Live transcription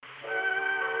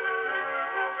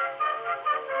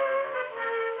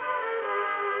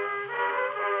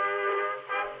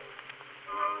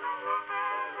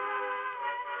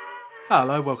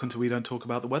Hello, welcome to We Don't Talk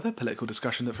About the Weather, political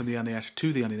discussion that from the uninitiated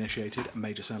to the uninitiated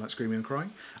may just sound like screaming and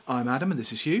crying. I'm Adam and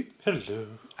this is Hugh. Hello.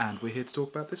 And we're here to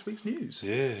talk about this week's news.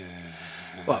 Yeah.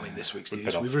 Well, I mean, this week's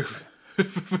news.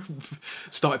 We've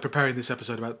started preparing this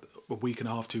episode about a week and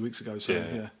a half, 2 weeks ago. So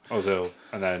yeah. I was ill,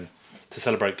 and then to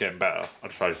celebrate getting better, I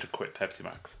decided to quit Pepsi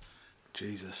Max.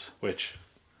 Jesus. Which,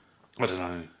 I don't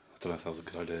know if that was a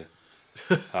good idea.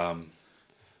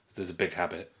 There's a big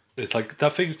habit. It's like,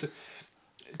 that thing's...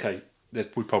 Okay,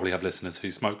 we probably have listeners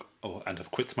who smoke and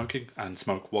have quit smoking and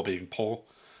smoke while being poor.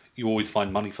 You always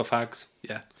find money for fags.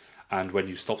 Yeah. And when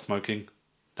you stop smoking,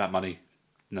 that money,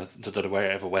 I don't know where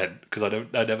it ever went, because I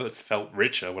never felt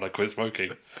richer when I quit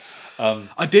smoking.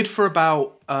 I did for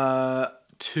about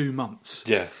 2 months.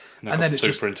 Yeah. And then it's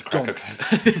super into crack cocaine.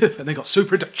 And they got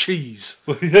super into cheese.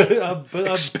 But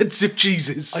expensive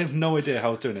cheeses. I have no idea how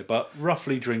I was doing it, but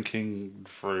roughly drinking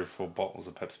 3 or 4 bottles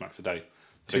of Pepsi Max a day.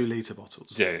 2 litre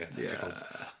bottles. Yeah.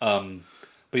 But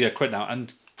yeah, quit now.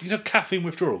 And, caffeine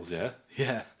withdrawals, yeah?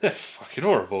 Yeah. They're fucking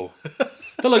horrible.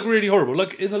 They're, really horrible.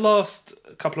 In the last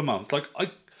couple of months,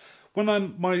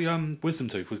 when my wisdom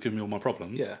tooth was giving me all my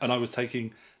problems, and I was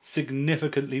taking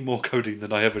significantly more codeine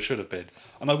than I ever should have been,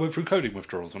 and I went through codeine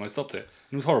withdrawals when I stopped it.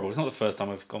 And it was horrible. It's not the first time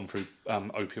I've gone through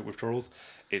opiate withdrawals.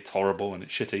 It's horrible and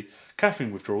it's shitty.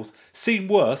 Caffeine withdrawals seem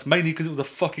worse, mainly because it was a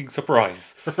fucking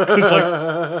surprise.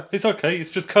 It's okay, it's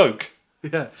just Coke.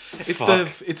 Yeah,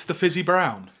 it's the fizzy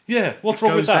brown. Yeah, what's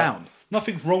wrong with that? Down.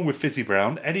 Nothing's wrong with fizzy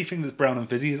brown. Anything that's brown and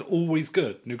fizzy is always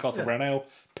good. Newcastle Brown Ale,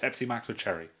 Pepsi Max with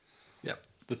cherry. Yep.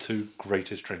 The 2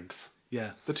 greatest drinks.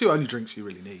 Yeah, the 2 only drinks you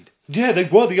really need. Yeah, they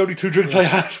were the only 2 drinks I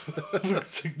had for a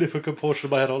significant portion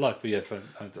of my adult life. But yes, I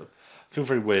feel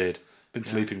very weird. Been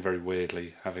sleeping very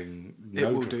weirdly, having no...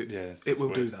 It will do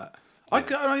that.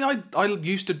 Yeah.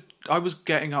 I was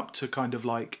getting up to kind of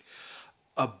like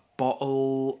a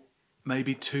bottle,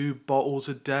 maybe 2 bottles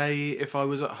a day if I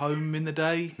was at home in the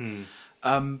day.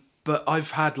 But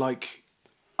I've had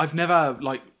I've never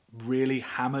really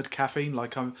hammered caffeine.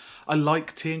 I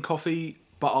like tea and coffee,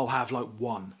 but I'll have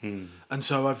 1. And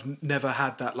so I've never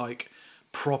had that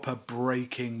proper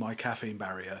breaking my caffeine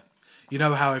barrier. You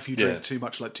know how if you drink too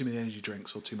much, too many energy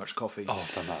drinks or too much coffee. Oh,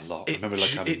 I've done that a lot.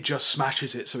 It just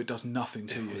smashes it, so it does nothing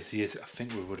to you. It was years. I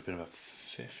think we would have been about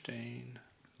 15.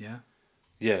 Yeah.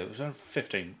 Yeah, it was around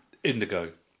 15.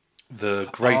 Indigo, the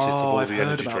greatest of all the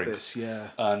energy drinks. This, yeah.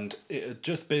 And it had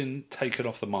just been taken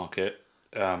off the market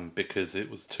because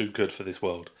it was too good for this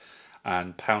world.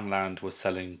 And Poundland was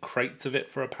selling crates of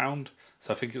it for £1.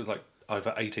 So I think it was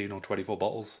either 18 or 24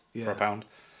 bottles for £1.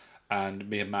 And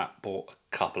me and Matt bought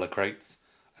a couple of crates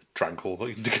and drank all the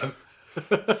Indigo.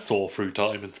 Saw through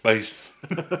time and space.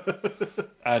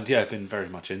 And I've been very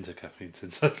much into caffeine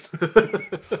since then.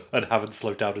 And haven't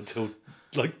slowed down until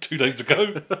 2 days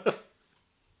ago.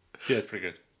 Yeah, it's pretty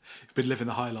good. You've been living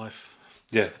the high life.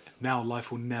 Yeah. Now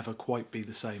life will never quite be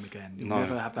the same again. You'll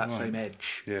never have that same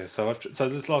edge. Yeah, so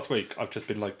this last week I've just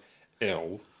been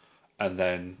ill and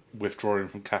then withdrawing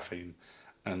from caffeine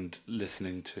and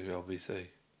listening to LBC.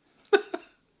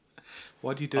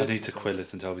 Why do you do I it? need to quit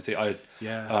listening to LBC.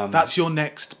 That's your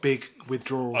next big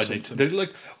withdrawal symptom.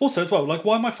 Also as well,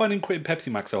 why am I finding quitting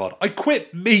Pepsi Max so hard? I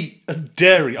quit meat and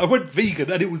dairy. I went vegan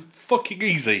and it was fucking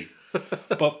easy.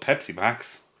 But Pepsi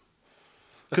Max...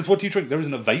 Because what do you drink? There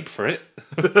isn't a vape for it.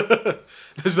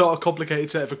 There's not a complicated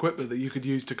set of equipment that you could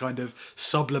use to kind of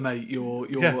sublimate your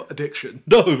addiction.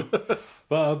 No.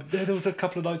 But there was a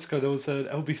couple of nights ago, there was an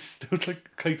LBC. It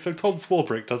was so Tom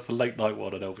Swarbrick does the late night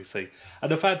one on LBC.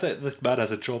 And the fact that this man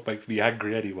has a job makes me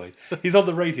angry anyway. He's on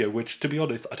the radio, which, to be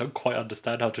honest, I don't quite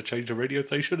understand how to change a radio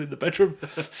station in the bedroom.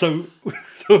 So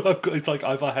I've got, it's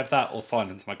either I have that or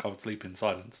silence, and I can't sleep in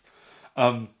silence.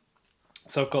 So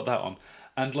I've got that on.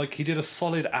 And he did a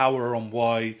solid hour on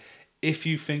why, if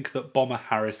you think that Bomber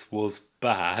Harris was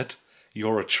bad,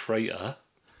 you're a traitor.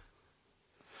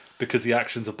 Because the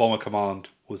actions of Bomber Command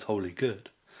was wholly good.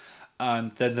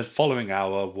 And then the following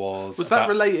hour was... Was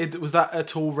that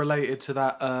at all related to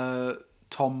that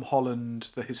Tom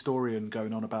Holland, the historian,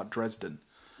 going on about Dresden?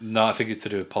 No, I think it's to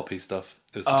do with Poppy stuff.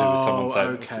 It was to do with someone saying...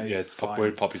 Okay, yeah, we're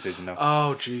in Poppy season now.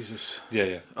 Oh, Jesus.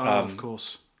 Yeah. Of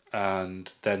course.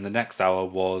 And then the next hour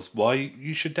was why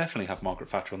you should definitely have Margaret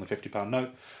Thatcher on the £50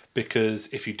 note. Because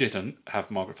if you didn't have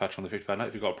Margaret Thatcher on the £50 note,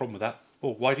 if you've got a problem with that,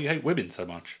 well, why do you hate women so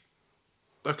much?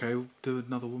 Okay, we'll do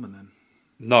another woman then.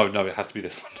 No, it has to be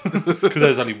this one. Because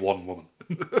there's only one woman.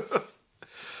 But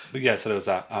yeah, so there was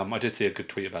that. I did see a good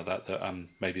tweet about that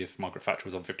maybe if Margaret Thatcher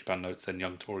was on £50 notes, then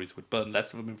young Tories would burn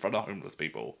less of them in front of homeless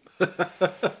people.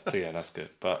 So yeah, that's good.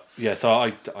 But yeah, so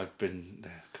I've been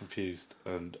confused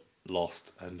and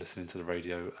lost and listening to the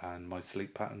radio, and my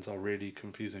sleep patterns are really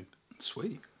confusing.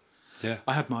 Sweet. Yeah.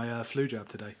 I had my flu jab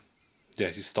today. Yeah,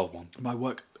 you stole one. My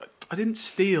work. I didn't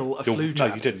steal a flu jab.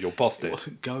 No, you didn't. Your boss It did.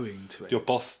 wasn't going to it. Your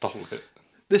boss stole it.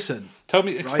 Listen.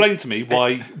 Explain to me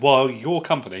why your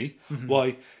company,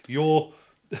 why your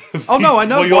Oh no, I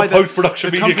know why your why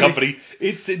post-production the media company- company.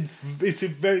 It's in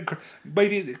very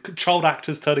maybe it's child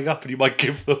actors turning up and you might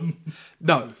give them.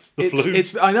 No, The flu?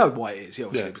 it's. I know why it is. Yeah,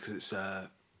 obviously Yeah. because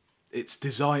it's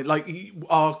designed like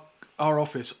our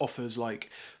office offers like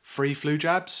free flu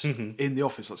jabs in the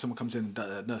office. Like someone comes in,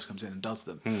 a nurse comes in and does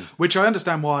them, which I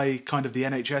understand why kind of the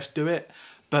NHS do it.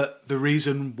 But the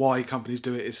reason why companies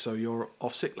do it is so you're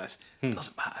off sick less. It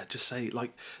doesn't matter. Just say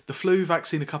like the flu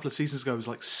vaccine a couple of seasons ago was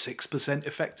like 6%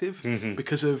 effective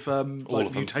because of All like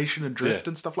of them. mutation and drift Yeah.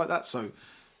 and stuff like that. So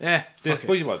Yeah, fuck it.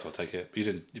 well, you might as well take it. But you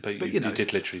didn't. But you you know.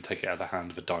 did literally take it out of the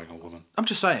hand of a dying old woman. I'm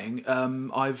just saying,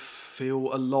 I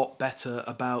feel a lot better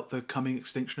about the coming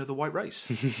extinction of the white race.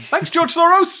 Thanks, George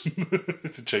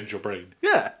Soros. To change your brain.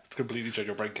 Yeah, To completely change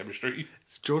your brain chemistry.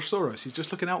 it's George Soros. He's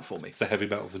just looking out for me. It's the heavy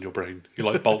metals in your brain. You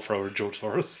like Bolt Thrower and George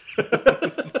Soros.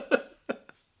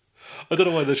 I don't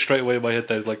know why there's straight away in my head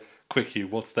there's like, quick you,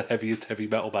 what's the heaviest heavy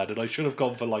metal band? And I should have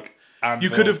gone for like Anvil. You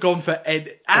could have gone for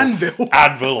Anvil.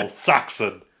 Anvil or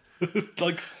Saxon.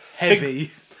 Like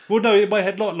Heavy. Well, no, in my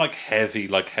head, not like heavy,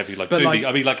 like But doobie. like-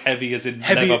 I mean, like heavy as in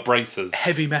Heavy- leather bracers.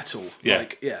 Heavy metal. Yeah.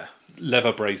 Like, yeah.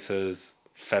 Leather bracers,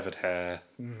 feathered hair.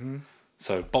 Mm-hmm.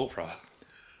 So, Bolt Thrower.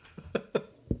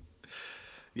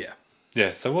 Yeah.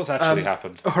 Yeah, so what's actually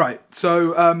happened? All right.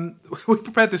 So we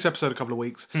prepared this episode a couple of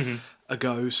weeks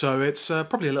ago, so it's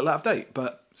probably a little out of date,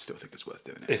 but still think it's worth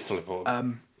doing it. It's still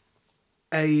important.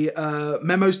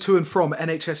 Memos to and from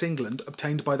NHS England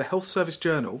obtained by the Health Service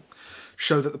Journal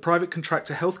show that the private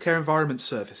contractor Healthcare Environment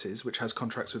Services, which has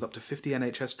contracts with up to 50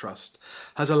 NHS trusts,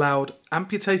 has allowed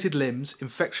amputated limbs,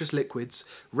 infectious liquids,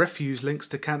 refuse links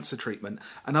to cancer treatment,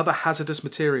 and other hazardous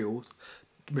materials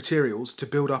to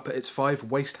build up at its 5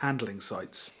 waste handling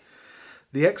sites.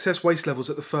 The excess waste levels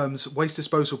at the firm's waste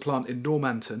disposal plant in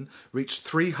Normanton reached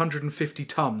 350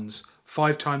 tonnes,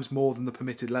 5 times more than the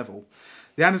permitted level.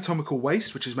 The anatomical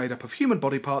waste, which is made up of human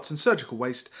body parts and surgical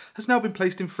waste, has now been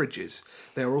placed in fridges.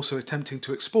 They are also attempting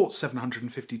to export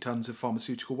 750 tonnes of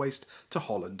pharmaceutical waste to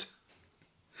Holland.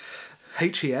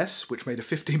 HES, which made a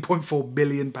 £15.4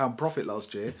 million profit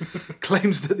last year,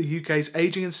 claims that the UK's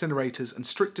ageing incinerators and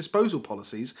strict disposal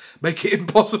policies make it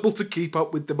impossible to keep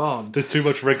up with demand. There's too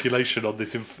much regulation on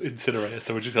this incinerator,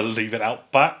 so we're just going to leave it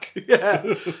out back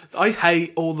Yeah, I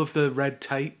hate all of the red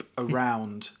tape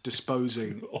around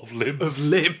disposing of limbs. of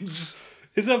limbs.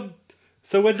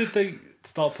 So when did they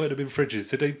start putting them in fridges?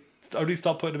 Did they only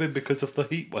start putting them in because of the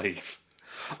heat wave?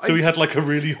 So we had like a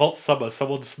really hot summer,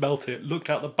 someone smelt it, looked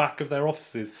out the back of their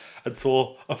offices and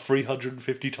saw a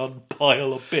 350-ton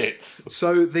pile of bits.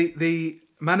 So the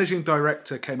managing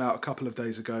director came out a couple of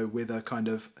days ago with a kind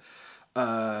of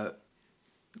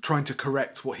trying to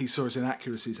correct what he saw as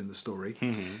inaccuracies in the story.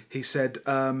 He said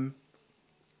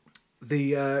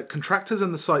the contractors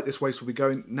and the site this waste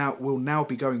will now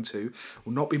be going to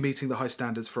will not be meeting the high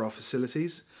standards for our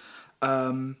facilities.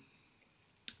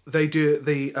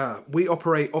 We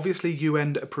operate obviously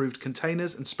UN approved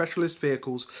containers and specialist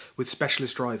vehicles with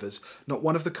specialist drivers. Not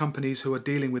one of the companies who are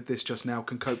dealing with this just now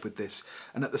can cope with this.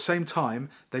 And at the same time,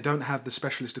 they don't have the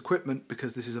specialist equipment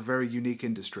because this is a very unique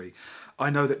industry. I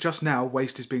know that just now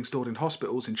waste is being stored in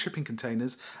hospitals in shipping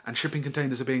containers, and shipping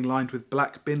containers are being lined with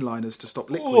black bin liners to stop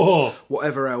liquids,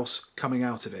 whatever else coming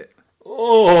out of it.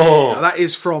 Now, that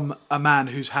is from a man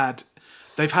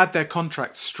they've had their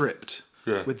contracts stripped.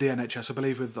 Yeah. With the NHS, I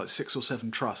believe with like 6 or 7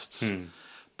 trusts.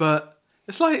 But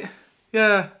it's like,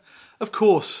 yeah, of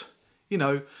course,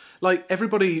 like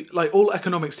everybody, like all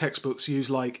economics textbooks use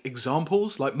like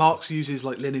examples. Like Marx uses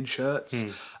like linen shirts.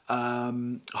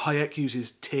 Hayek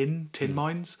uses tin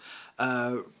mines.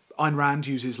 Ayn Rand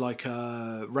uses like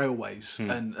railways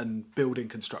and building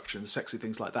construction, sexy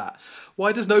things like that.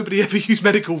 Why does nobody ever use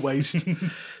medical waste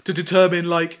to determine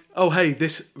like, oh, hey,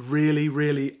 this really,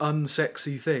 really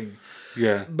unsexy thing?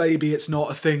 Yeah. Maybe it's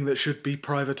not a thing that should be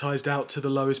privatised out to the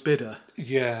lowest bidder.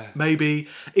 Yeah. Maybe,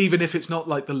 even if it's not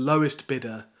like the lowest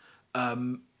bidder,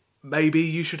 maybe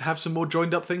you should have some more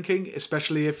joined up thinking,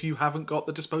 especially if you haven't got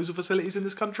the disposal facilities in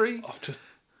this country.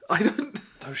 I don't...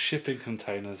 Those shipping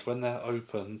containers, when they're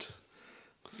opened...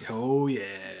 Oh, yeah.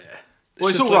 Well,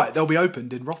 it's just all right. They'll be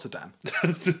opened in Rotterdam.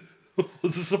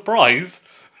 was a surprise.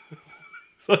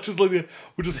 I just like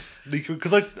we'll just sneak it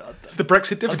because It's the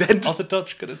Brexit dividend. Are the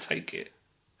Dutch going to take it?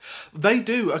 They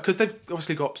do, because they've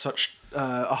obviously got such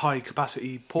a high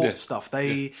capacity port stuff.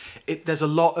 There's a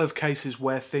lot of cases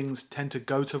where things tend to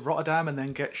go to Rotterdam and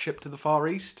then get shipped to the Far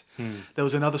East. There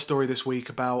was another story this week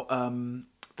about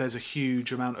there's a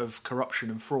huge amount of corruption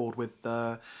and fraud with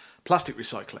plastic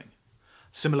recycling.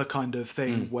 Similar kind of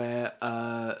thing where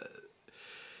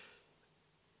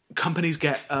companies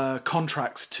get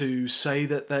contracts to say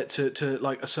that they're to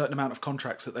like a certain amount of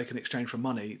contracts that they can exchange for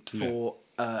money for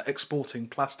exporting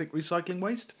plastic recycling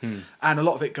waste, and a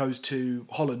lot of it goes to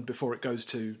Holland before it goes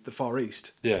to the Far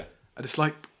East. Yeah, and it's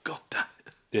like, God damn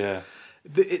it. Yeah,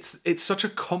 it's such a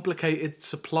complicated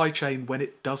supply chain when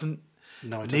it doesn't.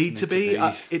 No, it need to be.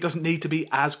 It doesn't need to be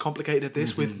as complicated as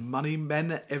this, with money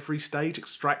men at every stage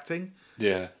extracting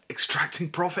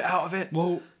profit out of it.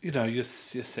 Well, you're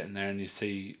sitting there and you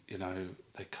see,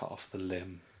 they cut off the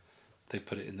limb, they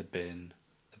put it in the bin.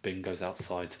 The bin goes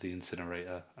outside to the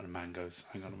incinerator, and a man goes,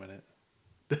 "Hang on a minute,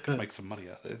 I can make some money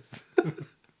out of this."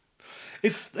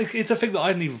 It's a thing that I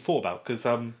hadn't even thought about because,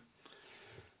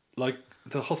 like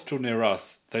the hospital near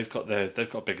us, they've got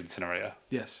a big incinerator.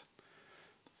 Yes.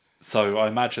 So I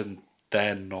imagine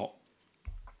they're not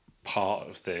part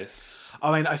of this.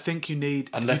 I mean, I think you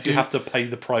need... Unless you have to pay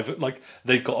the private... Like,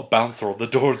 they've got a bouncer on the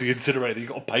door of the incinerator. You've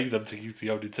got to pay them to use the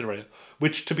old incinerator.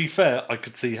 Which, to be fair, I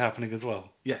could see happening as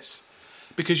well. Yes.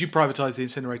 Because you privatise the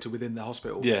incinerator within the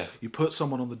hospital. Yeah. You put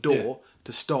someone on the door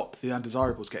to stop the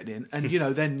undesirables getting in. And,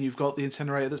 then you've got the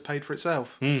incinerator that's paid for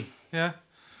itself. Yeah.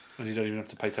 And you don't even have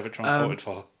to pay to have it transported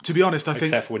far. To be honest, I think...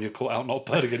 Except for when you're caught out not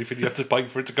burning anything, you have to pay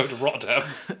for it to go to Rotterdam.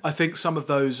 I think some of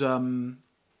those,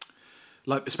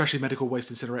 like especially medical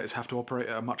waste incinerators, have to operate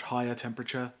at a much higher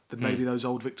temperature than maybe those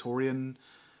old Victorian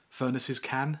furnaces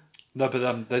can. No,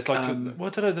 but there's like... I don't know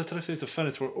if it's a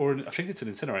furnace or I think it's an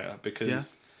incinerator because... Yeah.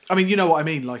 I mean, you know what I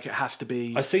mean? Like, it has to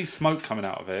be... I see smoke coming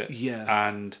out of it. Yeah.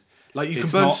 And... Like, you can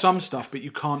burn some stuff, but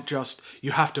you can't just...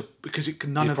 You have to... Because it can...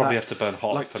 You probably have to burn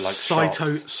hot for, like,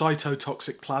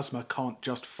 cytotoxic plasma can't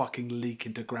just fucking leak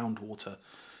into groundwater.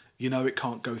 It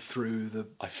can't go through the...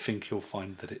 I think you'll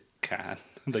find that it can.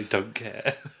 They don't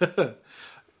care.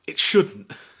 It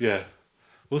shouldn't. Yeah.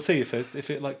 We'll see if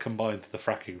it like combines the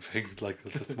fracking thing, like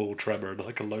it's a small tremor and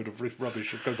like a load of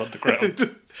rubbish that goes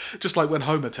underground. Just like when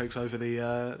Homer takes over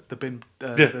the bin,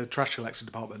 the trash collection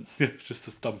department. Yeah, just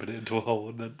to stump it into a hole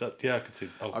and then I can see.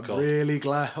 Oh, I'm God. really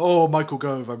glad. Oh, Michael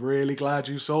Gove, I'm really glad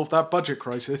you solved that budget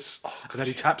crisis. Oh, and then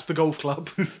he taps the golf club.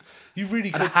 You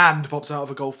really and a hand pops out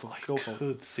of a golf hole. I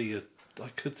could see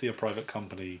a private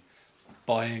company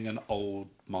buying an old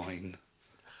mine.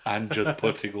 And just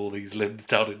putting all these limbs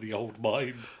down in the old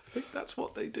mine. I think that's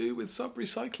what they do with some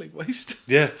recycling waste.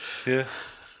 Yeah.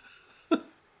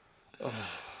 Oh.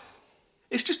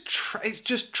 It's just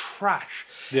trash.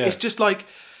 Yeah. It's just like...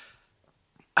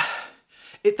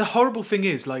 The horrible thing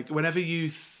is, like, whenever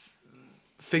you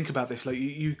think about this, like,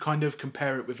 you kind of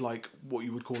compare it with, like, what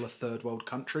you would call a third world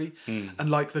country.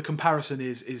 And, like, the comparison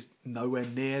is nowhere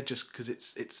near, just because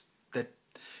it's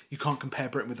you can't compare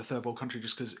Britain with a third world country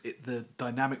just because the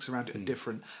dynamics around it are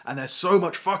different. And there's so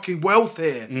much fucking wealth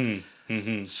here.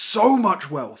 So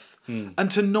much wealth. And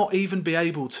to not even be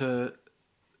able to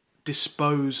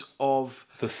dispose of...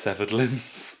 the severed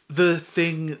limbs. The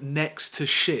thing next to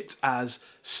shit as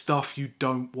stuff you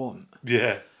don't want.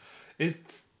 Yeah.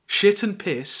 It's... shit and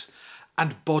piss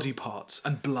and body parts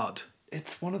and blood.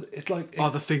 It's one of the,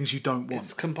 are the things you don't want.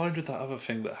 It's combined with that other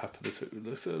thing that happened this week.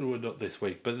 Well, not this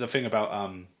week, but the thing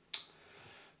about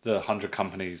the 100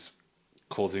 companies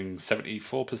causing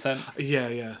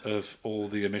 74% of all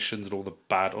the emissions and all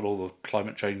the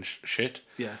climate change shit.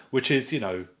 Yeah. Which is,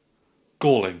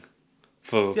 galling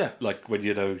for like when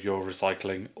you're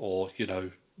recycling or,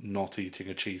 not eating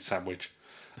a cheese sandwich.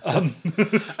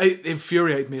 It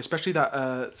infuriated me, especially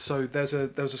that so there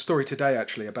was a story today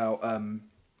actually about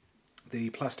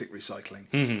the plastic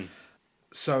recycling.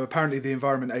 So apparently the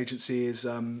Environment Agency is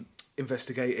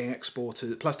investigating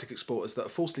plastic exporters that are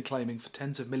falsely claiming for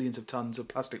tens of millions of tons of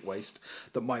plastic waste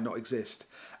that might not exist.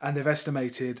 And they've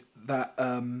estimated that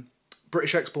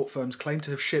British export firms claim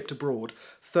to have shipped abroad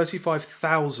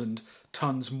 35,000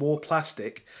 tons more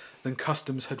plastic than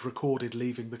customs had recorded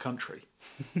leaving the country.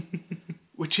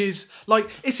 Which is, like,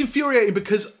 it's infuriating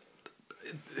because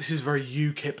this is a very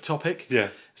UKIP topic. Yeah.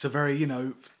 It's a very,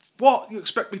 what? You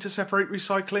expect me to separate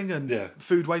recycling and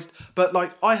food waste? But,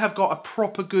 like, I have got a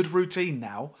proper good routine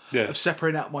now of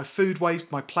separating out my food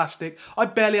waste, my plastic. I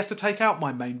barely have to take out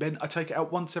my main bin. I take it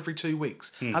out once every 2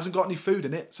 weeks. Hasn't got any food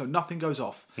in it, so nothing goes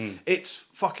off. It's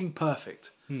fucking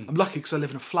perfect. I'm lucky because I live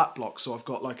in a flat block, so I've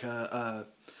got, like, a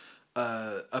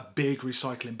big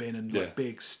recycling bin and like,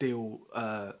 big steel,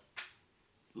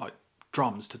 like,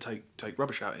 drums to take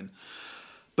rubbish out in.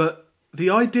 But the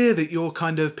idea that you're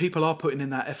kind of people are putting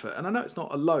in that effort, and I know it's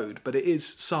not a load, but it is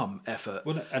some effort.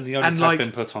 Well, and the onus has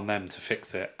been put on them to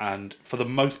fix it, and for the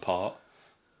most part,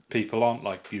 people aren't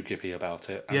like UKIP about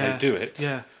it, and they do it.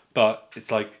 Yeah. But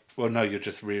it's like, well, no, you're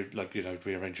just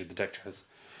rearranging the deck chairs.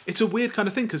 It's a weird kind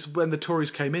of thing because when the Tories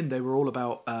came in, they were all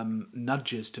about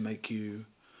nudges to make you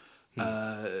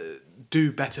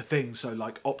do better things. So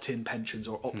like opt-in pensions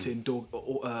or opt-in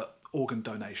organ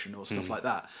donation or stuff like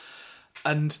that.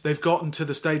 And they've gotten to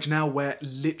the stage now where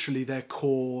literally their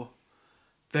core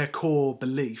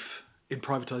belief in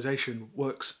privatisation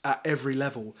works at every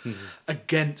level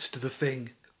against the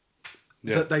thing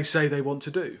that they say they want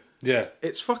to do. Yeah.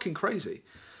 It's fucking crazy.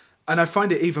 And I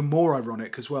find it even more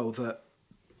ironic as well that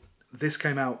this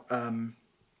came out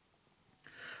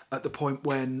at the point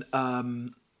when...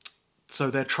 so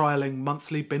they're trialling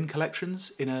monthly bin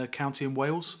collections in a county in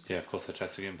Wales. Yeah, of course they're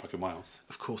testing it in fucking Wales.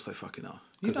 Of course they fucking are.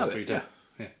 Because that's what you do.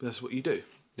 Yeah. That's what you do.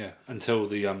 Yeah, until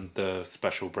the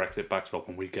special Brexit backstop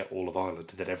when we get all of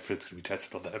Ireland, then everything's going to be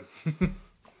tested on them.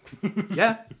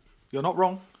 Yeah, you're not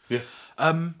wrong. Yeah.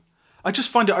 I just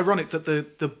find it ironic that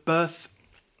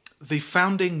the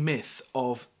founding myth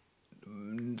of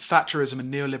Thatcherism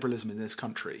and neoliberalism in this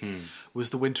country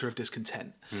was the winter of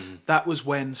discontent. That was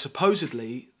when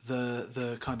supposedly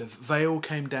the kind of veil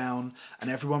came down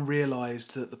and everyone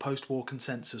realised that the post-war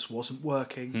consensus wasn't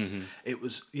working. It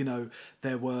was, the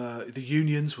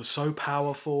unions were so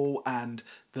powerful and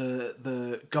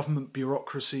the government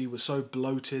bureaucracy was so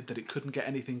bloated that it couldn't get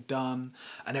anything done,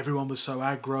 and everyone was so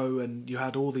aggro, and you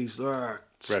had all these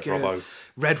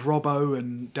Red Robbo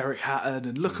and Derek Hatton,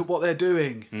 and look at what they're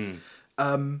doing.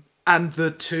 And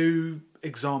the two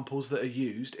examples that are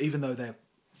used, even though they're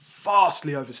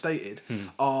vastly overstated,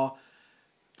 are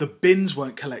the bins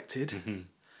weren't collected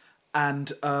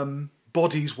and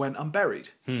bodies went unburied.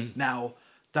 Now,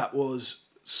 that was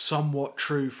somewhat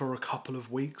true for a couple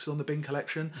of weeks on the bin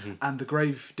collection, and the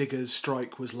grave diggers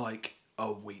strike was like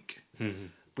a week,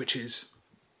 which is,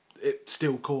 it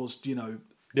still caused,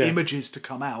 images to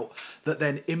come out that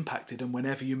then impacted, and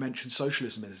whenever you mention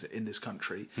socialism in this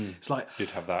country, it's like,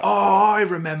 you'd have that. Oh, I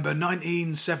remember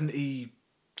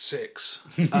 1976.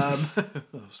 I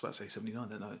was about to say 79,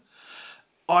 don't know.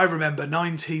 I remember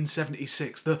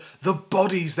 1976. The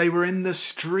bodies, they were in the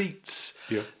streets.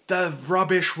 Yeah. The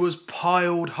rubbish was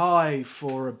piled high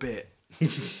for a bit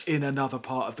in another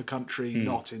part of the country,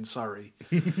 not in Surrey.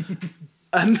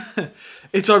 And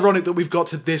it's ironic that we've got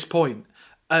to this point.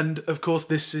 And, of course,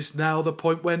 this is now the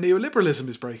point where neoliberalism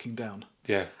is breaking down.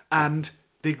 Yeah. And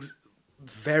the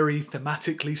very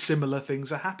thematically similar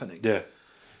things are happening. Yeah.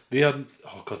 The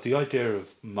idea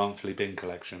of monthly bin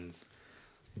collections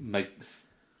makes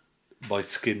my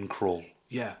skin crawl.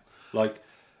 Yeah. Like,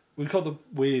 we've got the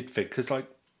weird thing, because, I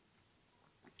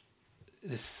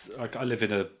live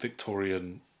in a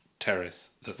Victorian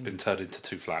terrace that's been turned into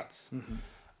 2 flats.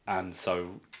 And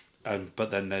so,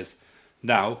 but then there's...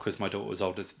 Now, because my daughter was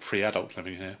old, there's 3 adults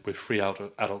living here with 3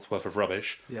 adults worth of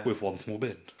rubbish with 1 small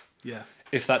bin. Yeah.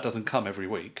 If that doesn't come every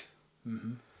week,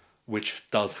 which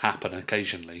does happen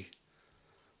occasionally,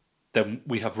 then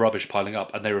we have rubbish piling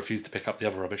up and they refuse to pick up the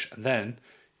other rubbish, and then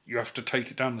you have to take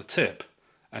it down the tip.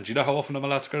 And do you know how often I'm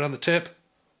allowed to go down the tip?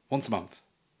 Once a month.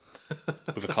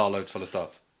 With a carload full of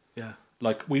stuff. Yeah.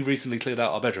 Like, we recently cleared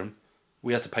out our bedroom.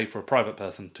 We had to pay for a private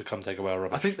person to come take away our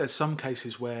rubbish. I think there's some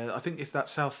cases where, I think it's that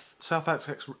South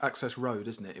Access Road,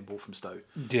 isn't it, in Walthamstow?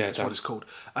 Yeah, that's what it's called.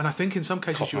 And I think in some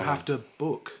cases Cotton you have to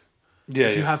book. Yeah,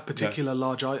 if you have particular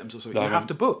large items or something, you have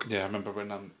to book. Yeah, I remember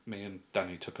when me and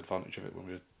Danny took advantage of it when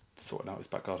we were sorting out his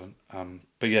back garden.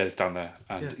 But yeah, it's down there,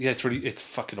 and it's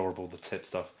fucking horrible, the tip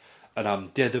stuff. And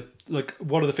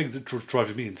one of the things that was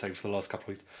driving me insane for the last couple of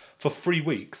weeks, for 3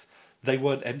 weeks, they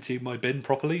weren't emptying my bin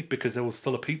properly because there was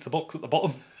still a pizza box at the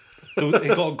bottom.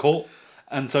 It got caught,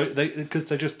 and so because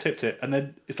they just tipped it, and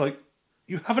then it's like,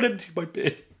 you haven't emptied my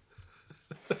bin.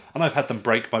 And I've had them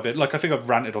break my bin. Like, I think I've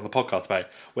ranted on the podcast about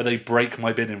it, where they break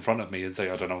my bin in front of me and say,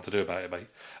 I don't know what to do about it, mate.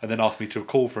 And then ask me to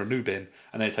call for a new bin,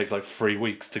 and then it takes like 3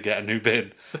 weeks to get a new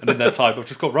bin. And in that time, I've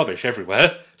just got rubbish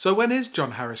everywhere. So when is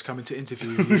John Harris coming to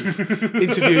interview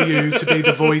you to be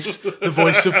the voice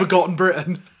of Forgotten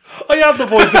Britain? I am the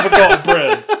voice of Forgotten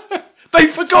Britain. They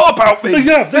forgot about me.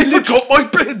 They forgot my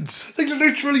bins. They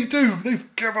literally do. They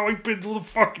forget about my bins all the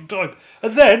fucking time.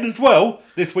 And then, as well,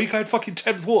 this week I had fucking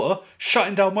Thames Water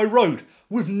shutting down my road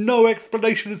with no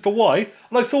explanation as to why.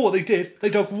 And I saw what they did. They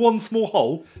dug 1 small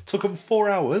hole, took them 4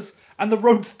 hours, and the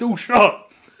road's still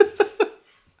shut.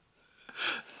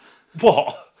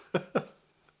 What?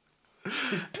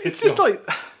 It's just like...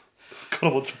 God, I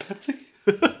want some Pepsi.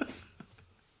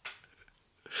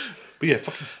 But yeah,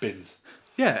 fucking bins.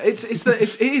 Yeah,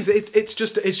 it's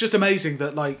just amazing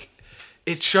that like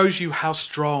it shows you how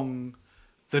strong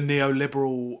the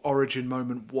neoliberal origin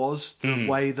moment was. The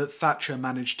way that Thatcher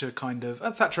managed to kind of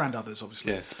Thatcher and others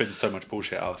obviously Spin so much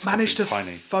bullshit out of managed to something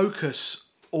tiny. focus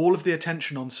all of the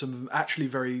attention on some actually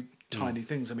very tiny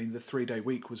things. I mean, the 3-day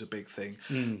week was a big thing,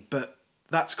 but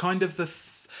that's kind of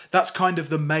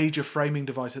the major framing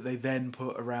device that they then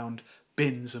put around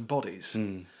bins and bodies.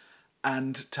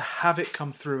 And to have it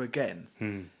come through again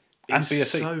And is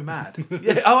BSE. so mad.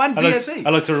 Yeah. Oh, and BSE. I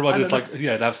like to remind us,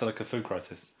 it has like a food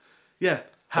crisis. Yeah.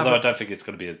 Although I don't think it's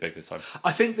going to be as big this time.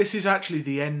 I think this is actually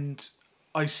the end.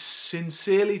 I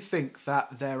sincerely think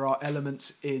that there are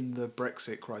elements in the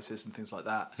Brexit crisis and things like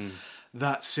that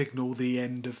that signal the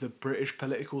end of the British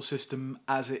political system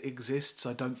as it exists.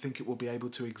 I don't think it will be able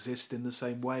to exist in the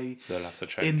same way They'll have to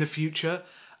change. in the future.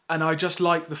 And I just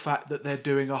like the fact that they're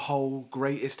doing a whole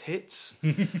greatest hits.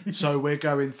 So we're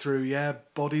going through,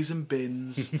 bodies and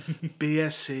bins,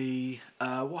 BSE.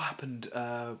 What happened?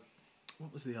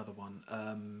 What was the other one?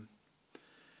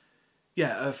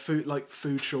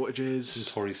 Food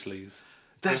shortages. Tory sleaze.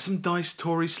 There's some nice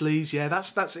Tory sleaze. Yeah,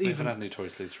 that's We haven't even. had any Tory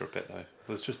sleaze for a bit though. It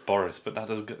was just Boris, but that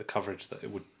doesn't get the coverage that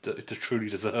it truly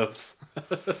deserves.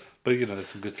 But there's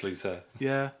some good sleaze there.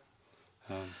 Yeah,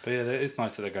 But yeah, it's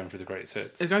nice that they're going through the greatest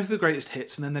hits. they're going through the greatest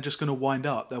hits, and then they're just going to wind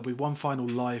up. There'll be one final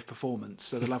live performance,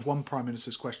 so they'll have one Prime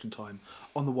Minister's Question Time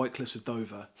on the White Cliffs of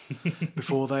Dover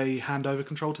before they hand over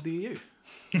control to the EU.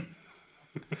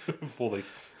 Before they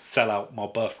sell out my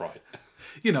birthright.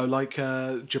 Like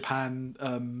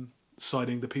Japan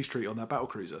signing the peace treaty on that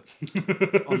battlecruiser,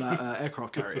 on that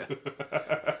aircraft carrier.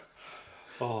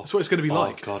 That's what it's going to be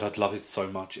like. Oh God, I'd love it so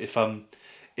much.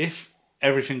 If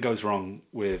everything goes wrong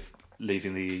with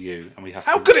leaving the EU and we have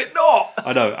How could it not?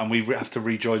 I know, and we have to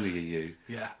rejoin the EU.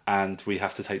 Yeah. And we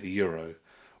have to take the euro.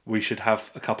 We should have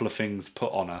a couple of things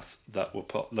put on us that were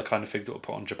put the kind of things that were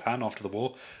put on Japan after the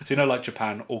war. So like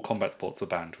Japan, all combat sports are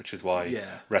banned, which is why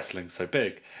wrestling's so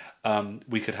big.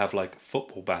 We could have like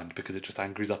football banned because it just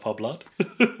angries up our blood.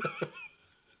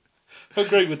 How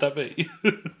great would that be?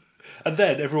 And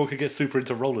then everyone could get super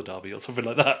into roller derby or something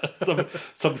like that.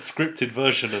 Some scripted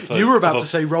version of. You were about to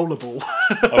say rollerball.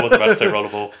 I was about to say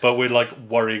rollerball, but we're like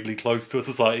worryingly close to a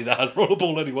society that has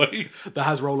rollerball anyway. That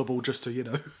has rollerball just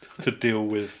to to deal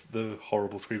with the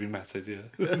horrible screaming masses. Yeah.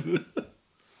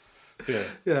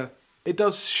 Yeah. It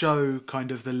does show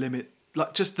kind of the limit,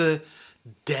 like just the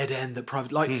dead end that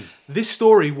private. Like this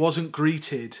story wasn't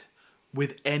greeted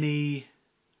with any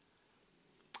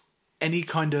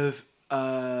kind of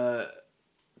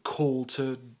call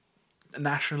to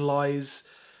nationalise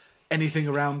anything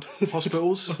around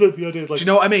hospitals. The idea, Do you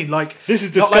know what I mean? Like this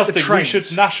is not like the disgusting. We should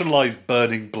trains. nationalise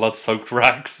burning blood-soaked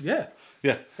rags. Yeah.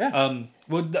 Yeah. Yeah.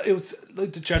 Well, it was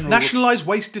like the general Nationalise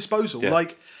waste disposal. Yeah.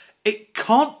 Like it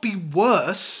can't be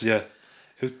worse. Yeah.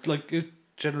 It was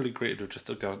generally greeted with just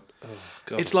a go. Oh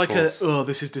God. It's of like course.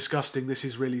 this is disgusting. This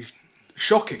is really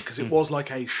shocking because it was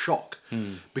like a shock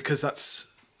because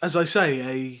that's, as I say,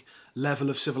 a level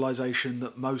of civilization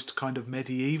that most kind of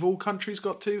medieval countries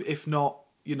got to, if not,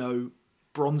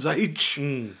 Bronze Age.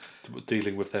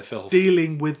 Dealing with their filth.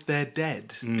 Dealing with their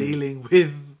dead, dealing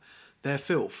with their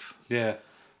filth. Yeah.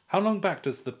 How long back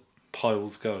does the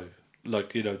piles go?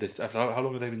 Like, this. How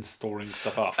long have they been storing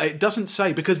stuff up? It doesn't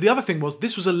say, because the other thing was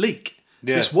this was a leak.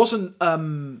 Yeah. This wasn't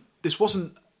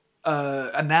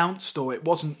announced, or it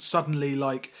wasn't suddenly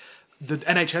like the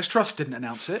NHS Trust didn't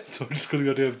announce it. So I'm just got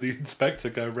the idea of the inspector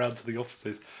going around to the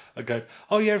offices and go,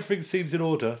 oh yeah, everything seems in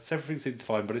order. So everything seems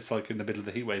fine, but it's like in the middle of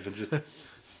the heat wave and just...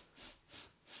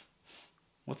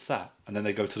 What's that? And then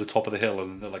they go to the top of the hill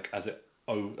and they're like, as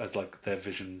their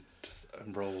vision just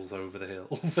rolls over the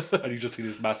hills. And you just see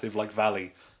this massive like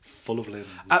valley full of limbs.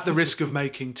 At the risk of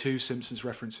making two Simpsons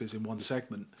references in one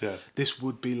segment, Yeah. this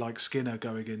would be like Skinner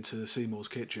going into Seymour's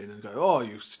kitchen and go, oh,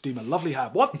 you steam a lovely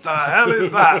ham. What the hell is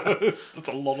that? That's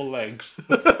a lot of legs.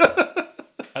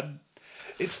 And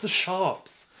it's the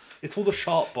sharps. It's all the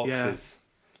sharp boxes.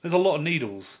 Yeah. There's a lot of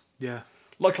needles. Yeah.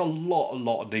 Like a lot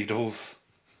of needles.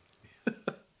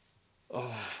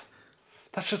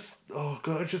 That's just... Oh,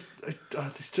 God,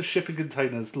 it's just shipping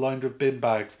containers lined with bin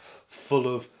bags full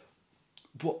of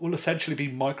what will essentially be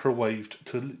microwaved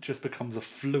till it just becomes a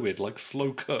fluid, like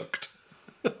slow cooked.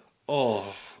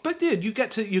 Oh. But yeah, you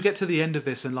get to the end of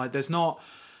this and like there's not,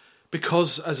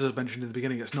 because as I mentioned in the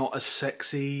beginning, it's not a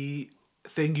sexy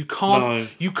thing. You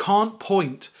can't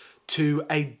point to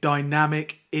a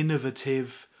dynamic,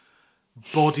 innovative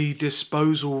body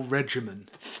disposal regimen.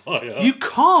 Fire. You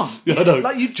can't. I know.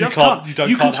 Like, you just can't. You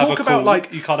can can't talk have a about cool,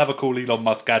 like. you can't have a cool Elon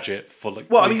Musk gadget for like.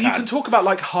 Well, I mean, you can talk about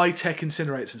like high-tech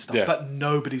incinerators and stuff, Yeah. but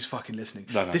nobody's fucking listening.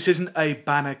 No. This isn't a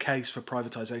banner case for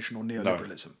privatization or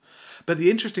neoliberalism. But the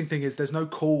interesting thing is, there's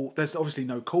obviously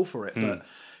no call for it, but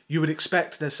you would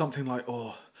expect there's something like,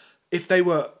 if they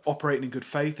were operating in good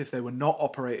faith, if they were not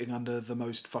operating under the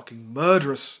most fucking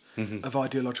murderous of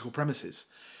ideological premises,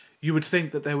 you would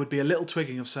think that there would be a little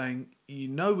twigging of saying,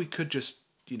 we could just,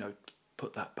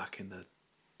 put that back in the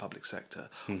public sector.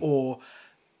 Or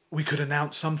we could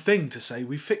announce something to say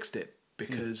we fixed it,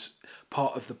 because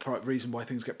part of the reason why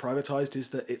things get privatised is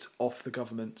that it's off the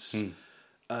government's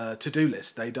to-do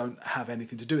list. They don't have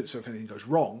anything to do with it, so if anything goes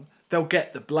wrong, they'll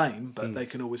get the blame, but they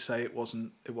can always say it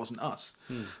wasn't us.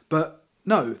 But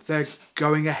no, they're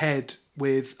going ahead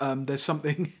with there's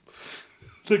something.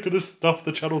 They're going to stuff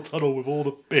the Channel Tunnel with all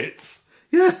the bits.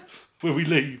 Yeah. When we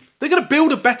leave. They're going to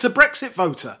build a better Brexit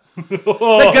voter. They're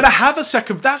going to have a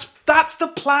second. That's the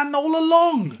plan all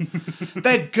along.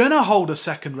 They're going to hold a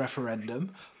second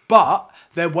referendum, but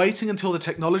they're waiting until the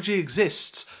technology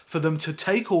exists for them to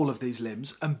take all of these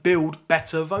limbs and build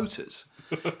better voters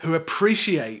who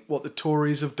appreciate what the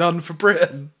Tories have done for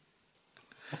Britain.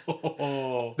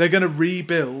 They're going to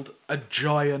rebuild a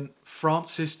giant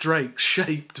Francis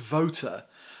Drake-shaped voter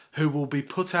who will be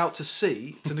put out to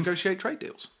sea to negotiate trade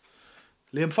deals.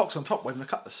 Liam Fox on top waving a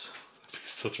cutlass.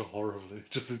 Such a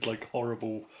just this like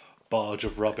horrible barge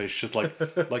of rubbish, just like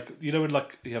when you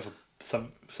have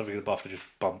something in the bath that just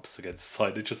bumps against the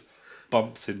side, it just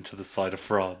bumps into the side of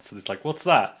France, and it's like, what's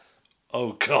that?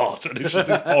 Oh God! And it's just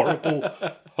this horrible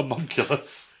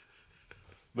homunculus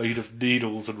made of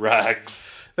needles and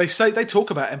rags. They talk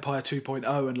about Empire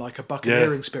 2.0 and like a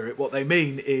buccaneering spirit. What they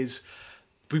mean is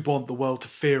we want the world to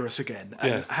fear us again.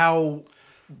 And how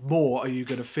more are you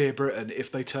going to fear Britain if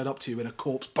they turn up to you in a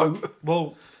corpse boat?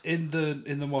 Well, in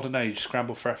the modern age,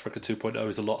 Scramble for Africa 2.0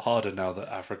 is a lot harder now that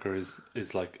Africa is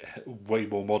like way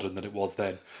more modern than it was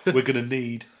then. We're going to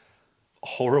need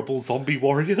horrible zombie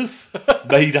warriors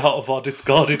made out of our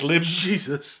discarded limbs.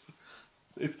 Jesus.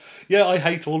 I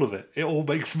hate all of it. It all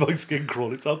makes my skin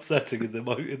crawl. It's upsetting And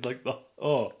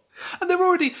they're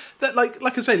already that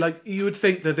like I say, like you would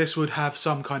think that this would have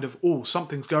some kind of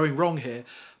something's going wrong here.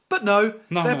 But no,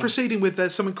 they're proceeding with,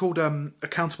 there's something called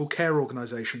accountable care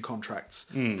organisation contracts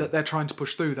that they're trying to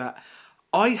push through that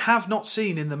I have not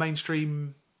seen in the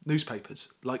mainstream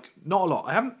newspapers. Like, not a lot.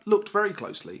 I haven't looked very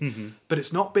closely, but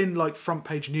it's not been like front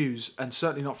page news, and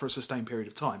certainly not for a sustained period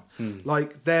of time.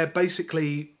 Like, they're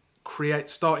basically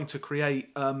starting to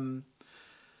create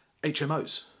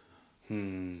HMOs.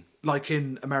 Like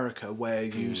in America, where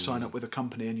you sign up with a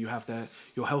company and you have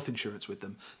your health insurance with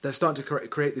them. They're starting to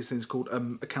create these things called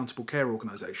accountable care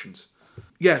organisations.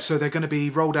 Yeah, so they're going to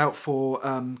be rolled out for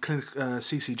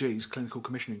CCGs, clinical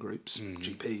commissioning groups,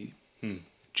 GP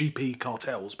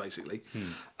cartels, basically.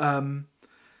 And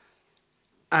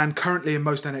currently in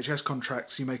most NHS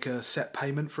contracts, you make a set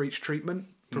payment for each treatment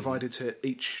provided to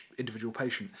each individual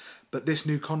patient. But this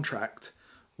new contract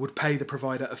would pay the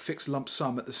provider a fixed lump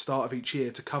sum at the start of each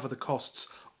year to cover the costs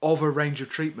of a range of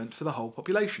treatment for the whole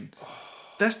population.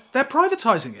 They're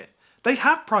privatising it. They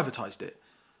have privatised it.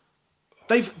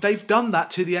 They've done that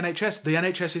to the NHS. The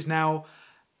NHS is now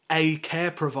a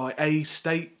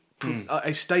state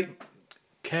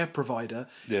care provider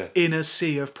in a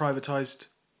sea of privatised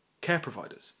care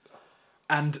providers,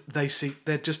 and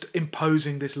they're just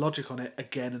imposing this logic on it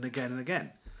again and again and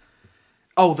again.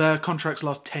 Oh, their contracts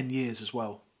last 10 years as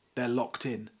well. They're locked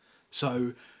in.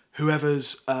 So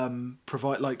whoever's is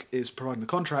providing the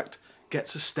contract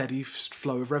gets a steady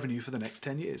flow of revenue for the next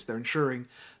 10 years. They're ensuring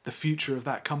the future of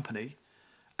that company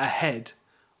ahead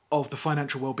of the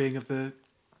financial well-being of the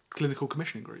clinical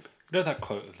commissioning group. You know that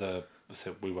quote of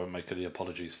we won't make any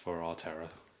apologies for our terror?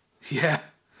 Yeah.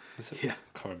 Yeah.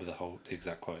 I can't remember the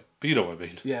exact quote, but you know what I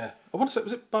mean. Yeah. I want to say,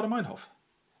 was it Baader Meinhof?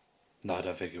 No, I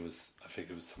don't think it was. I think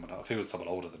it was someone else. I think it was someone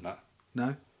older than that.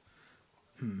 No?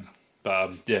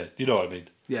 But, yeah, you know what I mean.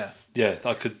 Yeah. Yeah,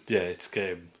 I could, it's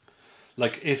game.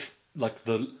 Like, if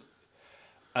the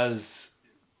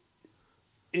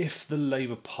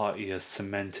Labour Party has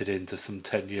cemented into some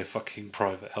 10-year fucking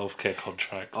private healthcare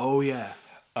contracts... Oh, yeah.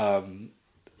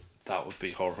 That would be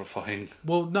horrifying.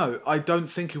 Well, no, I don't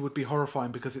think it would be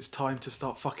horrifying because it's time to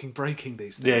start fucking breaking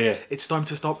these things. Yeah. It's time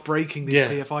to start breaking these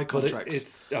PFI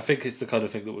contracts. I think it's the kind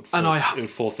of thing that would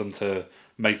force them to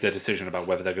make their decision about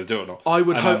whether they're going to do it or not. I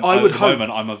would hope. At the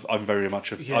moment, I'm very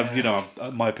much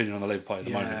my opinion on the Labour Party at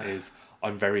the moment is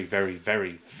I'm very, very,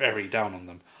 very, very down on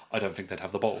them. I don't think they'd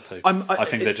have the bottle to. I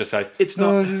think they'd just say... It's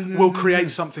not, we'll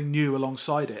create something new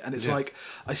alongside it. And it's like,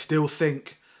 I still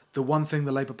think the one thing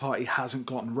the Labour Party hasn't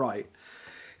gotten right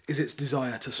is its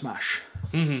desire to smash.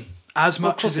 Mm-hmm. As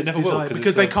much as its desire...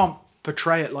 Because they can't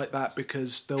portray it like that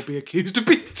because they'll be accused of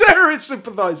being terrorist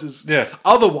sympathisers. Yeah.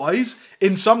 Otherwise,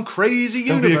 in some crazy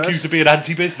universe... They'll be accused of being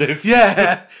anti-business.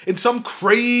 Yeah. In some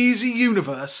crazy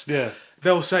universe... Yeah.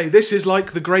 They'll say, this is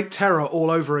like the Great Terror all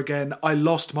over again. I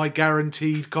lost my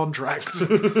guaranteed contract.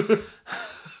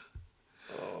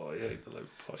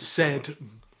 Said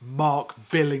Mark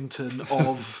Billington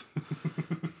of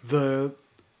the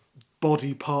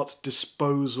Body Parts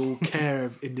Disposal Care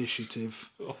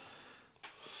Initiative.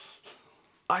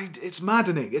 It's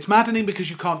maddening. It's maddening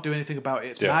because you can't do anything about it.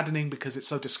 It's maddening because it's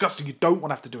so disgusting you don't want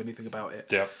to have to do anything about it.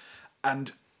 Yeah.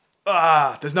 And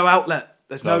there's no outlet.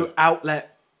 There's no outlet.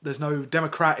 There's no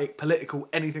democratic, political,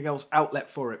 anything else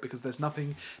outlet for it because there's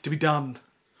nothing to be done.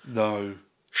 No.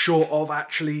 Short of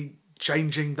actually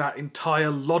changing that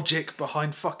entire logic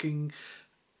behind fucking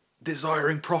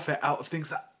desiring profit out of things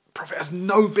that profit has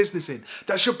no business in.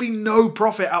 There should be no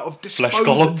profit out of flesh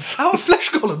columns. Out of flesh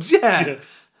columns, yeah.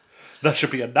 That should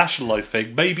be a nationalised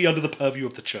thing, maybe under the purview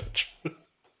of the church.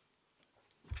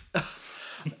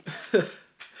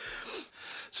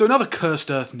 So another cursed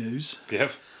earth news.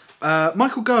 Yep.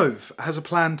 Michael Gove has a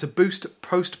plan to boost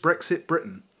post-Brexit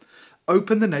Britain,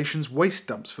 open the nation's waste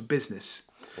dumps for business.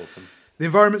 Awesome. The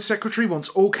Environment Secretary wants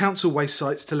all council waste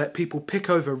sites to let people pick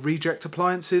over reject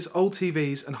appliances, old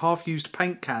TVs and half-used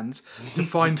paint cans to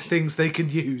find things they can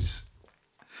use.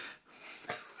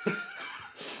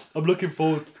 I'm looking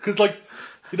forward, because do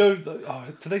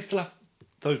they still have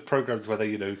those programmes where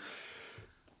they,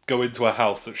 go into a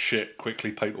house that's shit,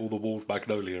 quickly paint all the walls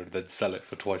magnolia and then sell it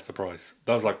for twice the price?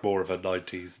 That was more of a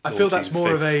 90s. I feel that's more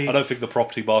thing. of a... I don't think the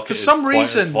property market for is some quite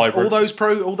reason, as vibrant.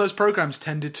 all those programmes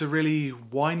tended to really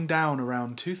wind down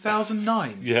around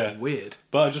 2009. Yeah. Weird.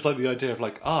 But I just like the idea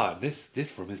of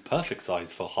this room is perfect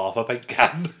size for half a paint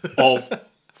can of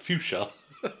fuchsia.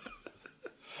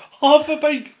 Half a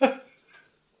paint can.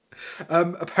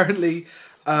 Apparently...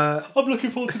 I'm looking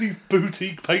forward to these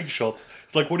boutique paint shops.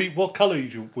 It's like, what colour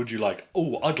would you like?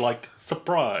 Oh, I'd like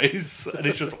surprise. And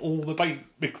it's just all the paint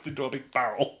mixed into a big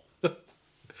barrel.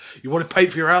 You want to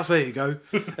paint for your house? There you go.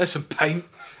 There's some paint.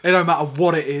 It don't matter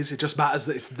what it is. It just matters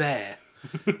that it's there.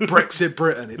 Brexit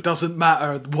Britain. It doesn't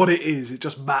matter what it is. It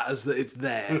just matters that it's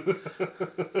there.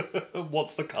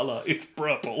 What's the colour? It's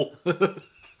purple.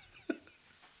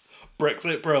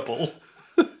 Brexit purple.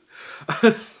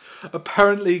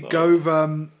 Apparently, Gove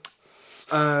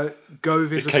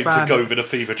is a fan. Came to Gove in a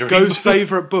fever dream. Gove's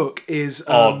favourite book is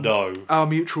no. Our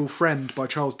Mutual Friend by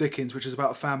Charles Dickens, which is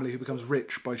about a family who becomes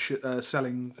rich by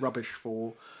selling rubbish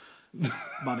for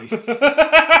money.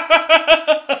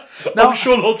 Now, I'm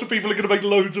sure lots of people are going to make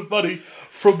loads of money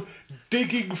from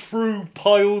digging through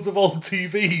piles of old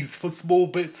TVs for small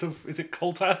bits of... Is it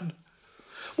coltan?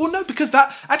 Well, no, because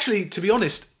that... Actually, to be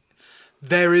honest...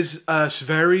 There is a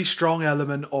very strong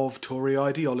element of Tory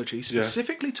ideology,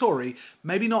 specifically Tory,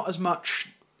 maybe not as much,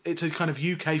 it's a kind of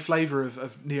UK flavour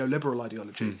of neoliberal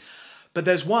ideology. But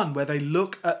there's one where they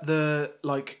look at the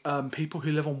people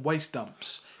who live on waste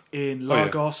dumps in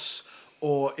Lagos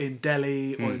or in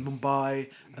Delhi or in Mumbai,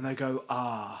 and they go,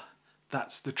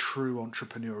 that's the true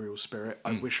entrepreneurial spirit.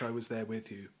 I wish I was there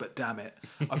with you, but damn it,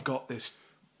 I've got this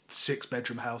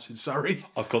 6-bedroom house in Surrey.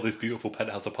 I've got this beautiful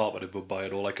penthouse apartment in Mumbai,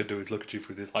 and all I can do is look at you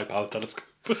through this high-powered telescope.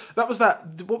 What was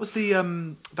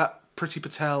the that Priti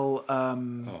Patel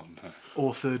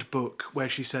authored book where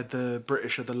she said the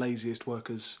British are the laziest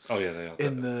workers? Oh yeah, they are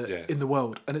in the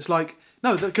world, and it's like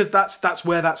no, because that's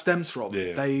where that stems from.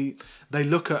 Yeah. They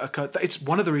look at it's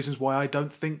one of the reasons why I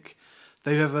don't think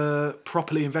they've ever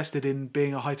properly invested in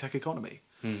being a high-tech economy.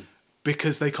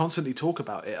 Because they constantly talk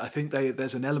about it. I think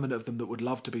there's an element of them that would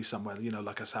love to be somewhere,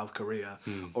 like a South Korea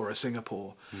or a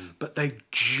Singapore. But they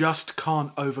just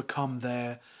can't overcome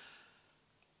their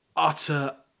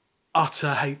utter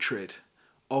hatred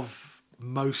of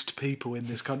most people in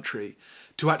this country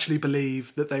to actually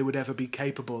believe that they would ever be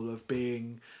capable of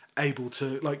being able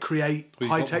to create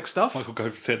high-tech stuff. Michael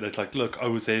Gove said that, look, I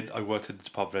worked in the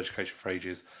Department of Education for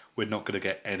ages. We're not going to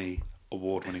get any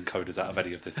award-winning coders out of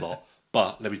any of this lot.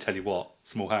 But let me tell you what,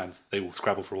 small hands, they will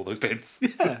scrabble for all those bits.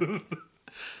 Yeah.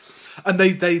 And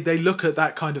they look at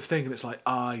that kind of thing and it's like,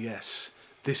 yes,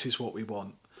 this is what we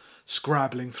want.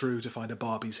 Scrabbling through to find a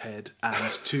Barbie's head and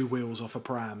 2 wheels off a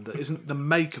pram that isn't the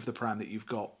make of the pram that you've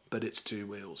got, but it's 2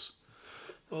 wheels.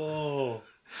 Oh.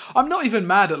 I'm not even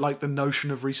mad at the notion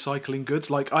of recycling goods.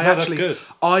 That's good.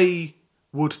 I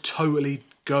would totally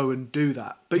go and do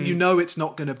that. But you know it's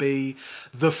not going to be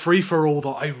the free-for-all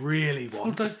that I really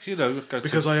want. Well, you know,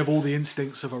 Because I have all the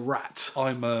instincts of a rat.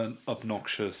 I'm an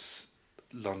obnoxious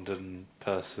London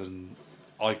person.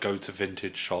 I go to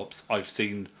vintage shops. I've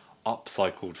seen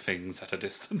upcycled things at a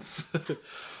distance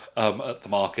at the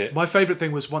market. My favourite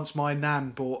thing was once my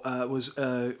nan was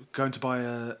going to buy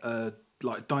a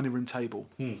like dining room table,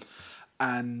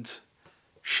 and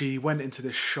she went into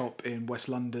this shop in West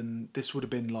London. This would have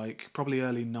been like probably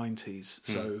early 90s,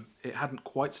 so it hadn't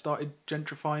quite started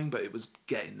gentrifying, but it was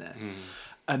getting there.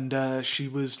 And she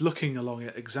was looking along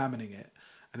it, examining it,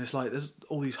 and it's like there's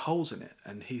all these holes in it.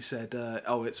 And he said,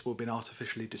 "Oh, it's been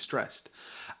artificially distressed,"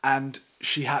 and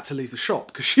she had to leave the shop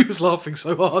because she was laughing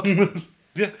so hard.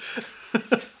 Yeah,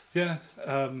 yeah.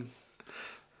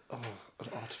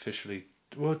 Artificially.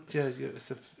 Well, yeah.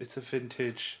 It's a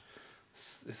vintage.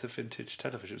 It's a vintage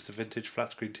television. It's a vintage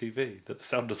flat screen TV that the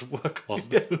sound doesn't work on.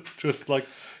 Yeah. Just like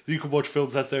you can watch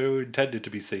films as they were intended to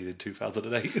be seen in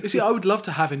 2008. You see, I would love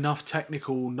to have enough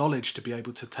technical knowledge to be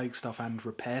able to take stuff and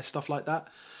repair stuff like that.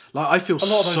 Like I feel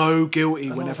so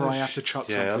guilty whenever I have to chuck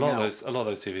something out. A lot of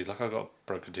those TVs. Like I got a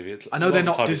broken TV. I know they're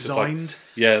not designed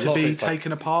to be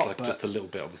taken apart. It's like just a little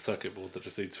bit on the circuit board that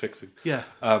just needs fixing. Yeah.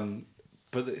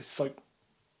 But it's like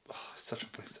it's such a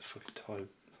waste of fucking time.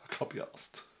 I can't be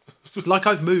asked. Like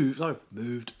I've moved,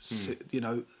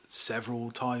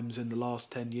 several times in the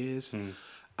last 10 years,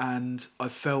 and I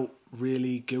felt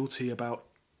really guilty about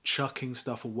chucking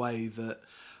stuff away that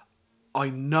I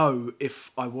know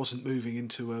if I wasn't moving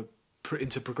into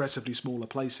progressively smaller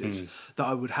places that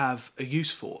I would have a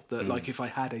use for. That like if I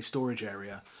had a storage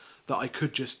area that I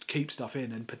could just keep stuff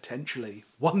in and potentially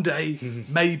one day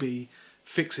maybe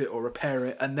fix it or repair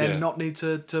it and then not need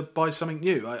to buy something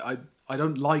new. I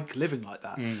don't like living like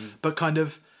that. But kind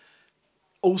of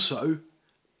also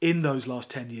in those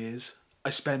last 10 years, I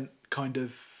spent kind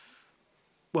of,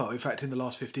 well, in fact, in the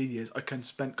last 15 years, I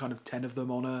spent kind of 10 of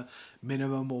them on a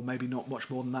minimum or maybe not much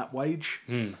more than that wage.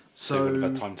 So you wouldn't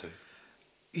have had time to.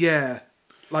 Yeah.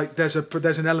 Like there's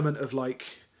an element of like,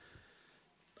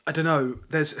 I don't know,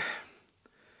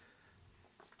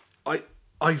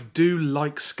 I do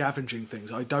like scavenging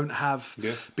things. I don't have,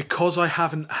 because I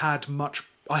haven't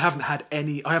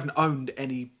owned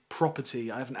any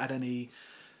property. I haven't had any,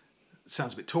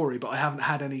 sounds a bit Tory, but I haven't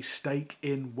had any stake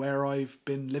in where I've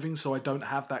been living. So I don't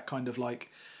have that kind of like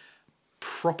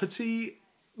property,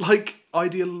 like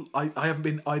ideal. I haven't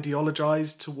been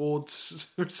ideologized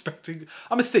towards respecting.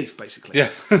 I'm a thief, basically. Yeah,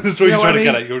 that's what you're trying to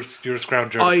get at. You're a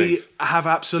scrounger. I have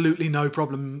absolutely no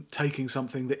problem taking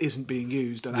something that isn't being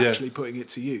used and actually putting it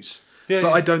to use. But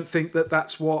I don't think that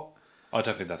that's what. I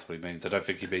don't think that's what he means. I don't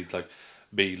think he means like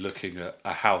me looking at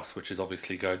a house which is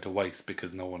obviously going to waste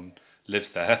because no one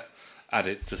lives there and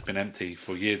it's just been empty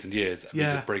for years and years and me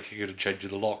just breaking it and changing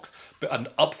the locks and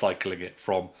upcycling it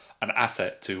from an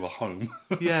asset to a home.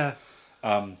 Yeah.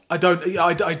 I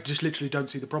just literally don't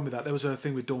see the problem with that. There was a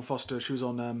thing with Dawn Foster. She was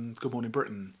on Good Morning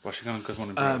Britain. Was she on Good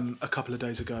Morning Britain? A couple of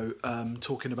days ago,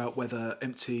 talking about whether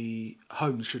empty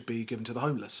homes should be given to the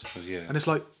homeless. Oh, yeah. And it's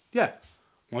like, yeah.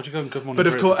 Why'd you go on Good Morning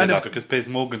Britain to do that? Because Piers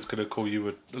Morgan's going to call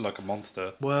you like a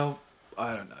monster. Well,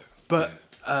 I don't know. But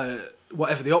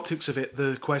whatever the optics of it,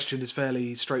 the question is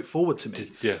fairly straightforward to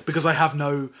me. Yeah. Because I have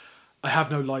no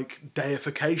like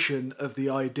deification of the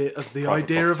idea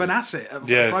of an asset, of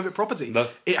private property. No.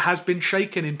 It has been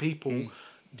shaken in people,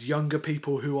 younger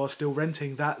people who are still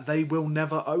renting, that they will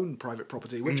never own private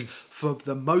property, which for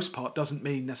the most part doesn't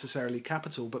mean necessarily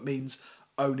capital, but means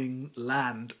owning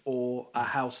land or a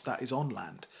house that is on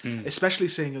land. Especially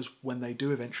seeing as when they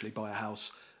do eventually buy a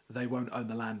house, they won't own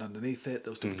the land underneath it.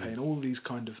 They'll still be paying all these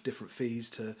kind of different fees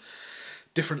to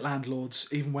different landlords,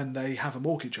 even when they have a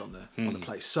mortgage on the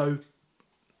place. So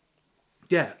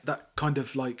yeah, that kind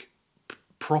of like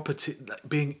property,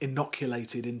 being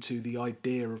inoculated into the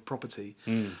idea of property,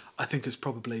 I think has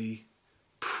probably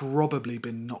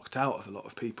been knocked out of a lot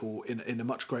of people in a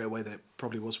much greater way than it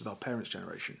probably was with our parents'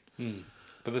 generation.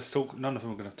 But there's still none of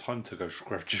them are going to have time to go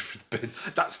scrounging through the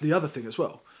bins. That's the other thing as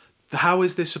well. How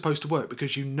is this supposed to work?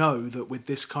 Because you know that with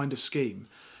this kind of scheme,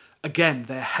 again,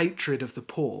 their hatred of the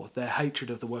poor, their hatred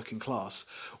of the working class,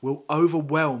 will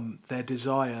overwhelm their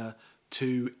desire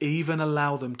to even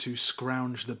allow them to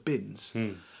scrounge the bins.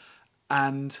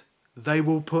 And they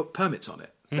will put permits on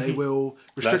it. They will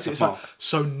restrict it.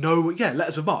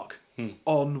 Letters of mark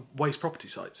on waste property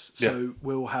sites. So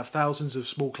we'll have thousands of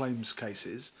small claims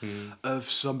cases of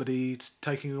somebody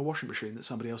taking a washing machine that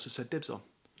somebody else has said dibs on.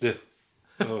 Yeah.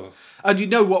 Oh. And you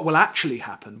know what will actually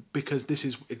happen, because this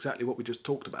is exactly what we just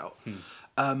talked about.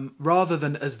 Rather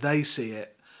than, as they see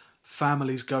it,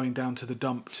 families going down to the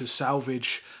dump to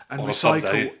salvage and On a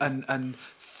recycle Sunday. and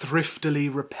thriftily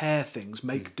repair things,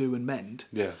 make do and mend.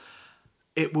 Yeah.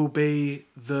 It will be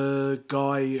the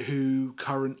guy who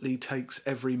currently takes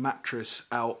every mattress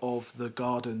out of the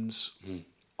gardens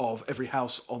of every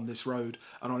house on this road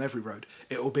and on every road.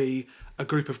 It will be a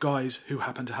group of guys who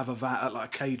happen to have a van,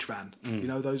 like a cage van. You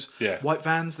know those white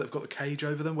vans that've got the cage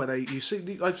over them, where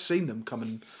I've seen them come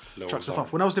and truck stuff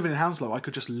off. When I was living in Hounslow, I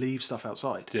could just leave stuff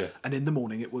outside, and in the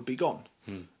morning it would be gone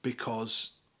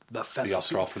because the fellas, The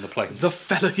updraft from the planes.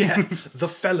 the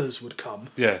fellas would come,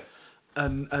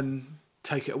 and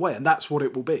take it away, and that's what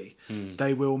it will be.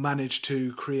 They will manage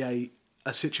to create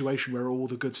a situation where all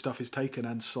the good stuff is taken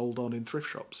and sold on in thrift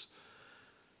shops,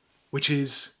 which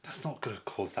is That's not going to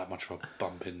cause that much of a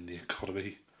bump in the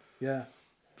economy. yeah.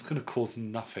 It's going to cause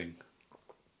nothing.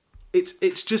 It's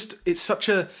such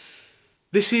a.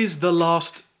 This is the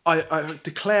last. I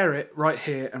declare it right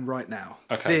here and right now.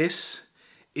 Okay. This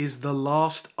is the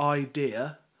last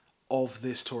idea of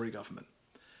this Tory government.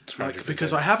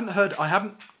 Because I haven't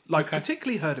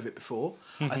particularly heard of it before.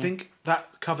 I think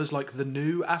that covers like the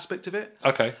new aspect of it.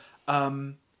 Okay.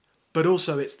 But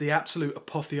also it's the absolute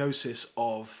apotheosis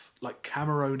of like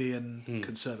Cameronian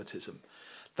conservatism.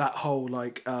 That whole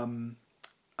like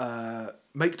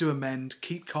make do amend,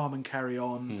 keep calm and carry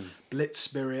on, blitz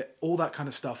spirit, all that kind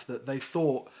of stuff that they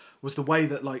thought was the way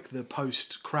that like the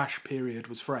post-crash period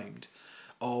was framed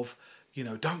of, you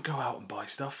know, don't go out and buy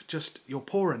stuff. Just, you're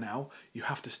poorer now. You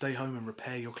have to stay home and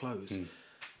repair your clothes.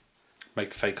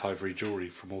 Make fake ivory jewellery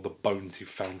from all the bones you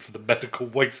found from the medical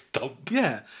waste dump.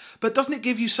 Yeah. But doesn't it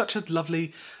give you such a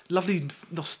lovely, lovely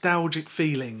nostalgic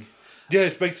feeling? Yeah,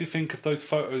 it makes me think of those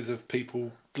photos of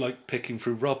people like picking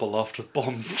through rubble after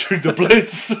bombs through the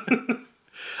Blitz.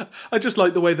 I just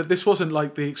like the way that this wasn't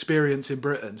like the experience in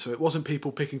Britain. So it wasn't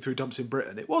people picking through dumps in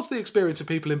Britain. It was the experience of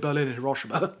people in Berlin and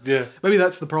Hiroshima. Yeah. Maybe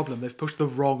that's the problem. They've pushed the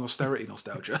wrong austerity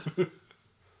nostalgia.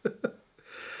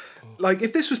 Like,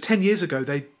 if this was 10 years ago,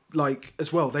 they'd make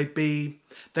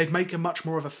a much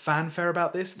more of a fanfare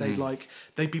about this.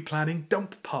 They'd be planning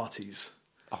dump parties.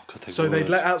 Oh, God, They'd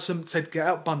let out get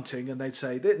out bunting, and they'd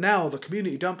say that now the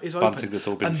community dump is open. bunting that's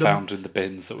all been found in the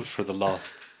bins that was for the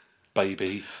last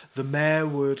baby. The mayor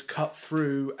would cut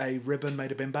through a ribbon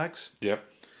made of bin bags. Yep.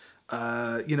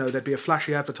 There'd be a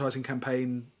flashy advertising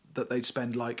campaign that they'd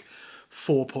spend like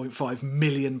 £4.5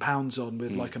 million on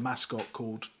with like a mascot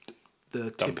called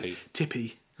the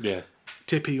Tippy. Yeah.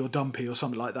 Tippy or Dumpy or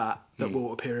something like that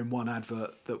will appear in one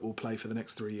advert that will play for the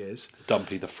next 3 years.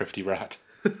 Dumpy the thrifty rat.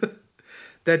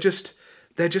 They're just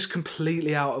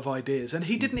completely out of ideas. And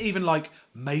he didn't even like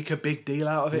make a big deal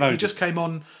out of it. No, He just came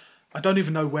on. I don't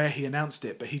even know where he announced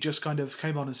it, but he just kind of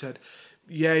came on and said,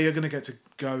 "Yeah, you're going to get to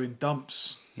go in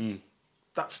dumps."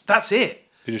 That's it.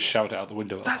 He just shouted out the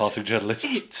window at a That's passing journalist.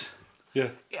 it. Yeah.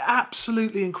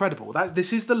 Absolutely incredible.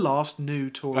 This is the last new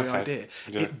Tory idea.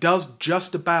 Yeah. It does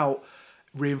just about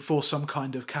reinforce some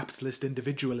kind of capitalist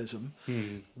individualism.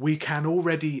 We can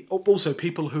already... Also,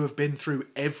 people who have been through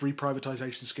every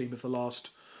privatisation scheme of the last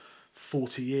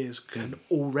 40 years can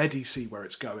already see where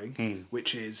it's going,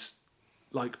 which is,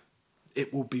 like,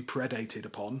 it will be predated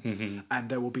upon, and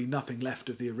there will be nothing left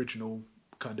of the original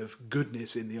kind of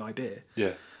goodness in the idea.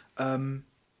 Yeah. And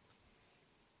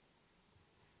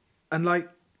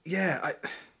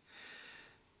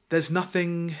there's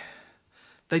nothing.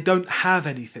 They don't have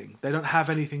anything. They don't have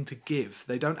anything to give.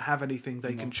 They don't have anything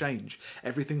they can change.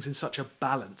 Everything's in such a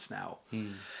balance now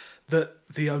that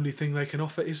the only thing they can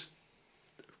offer is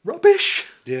rubbish.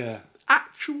 Yeah.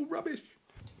 Actual rubbish.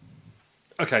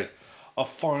 Okay. Our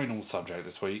final subject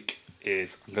this week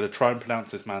is, I'm going to try and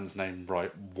pronounce this man's name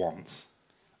right once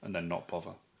and then not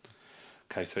bother.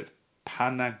 Okay, so it's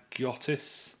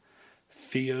Panagiotis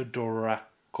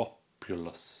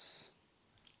Theodorakopoulos.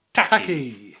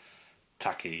 Tacky.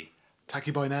 Tacky.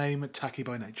 Tacky by name, tacky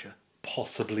by nature.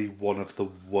 Possibly one of the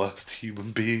worst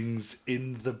human beings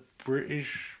in the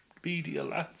British media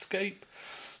landscape.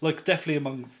 Like, definitely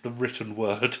amongst the written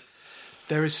word.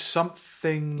 There is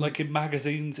something... Like, in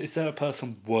magazines, is there a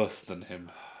person worse than him?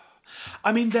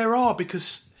 I mean, there are,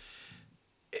 because...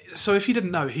 So if you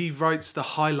didn't know, he writes the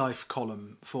High Life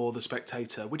column for The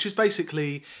Spectator, which is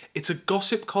basically... It's a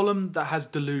gossip column that has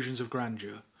delusions of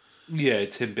grandeur. Yeah,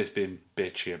 it's him just being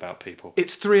bitchy about people.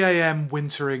 It's 3 a.m.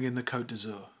 wintering in the Côte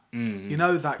d'Azur. You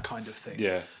know, that kind of thing.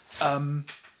 Yeah. And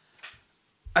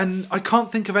I can't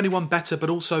think of anyone better, but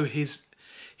also his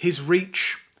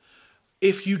reach...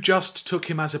 If you just took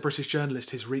him as a British journalist,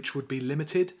 his reach would be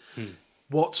limited.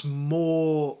 What's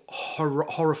more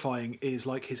horrifying is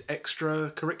like his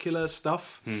extracurricular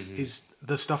stuff,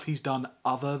 the stuff he's done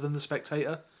other than The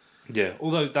Spectator. Yeah,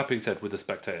 although that being said, with The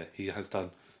Spectator, he has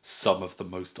done some of the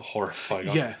most horrifying.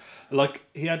 Yeah. Like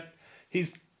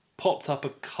he's popped up a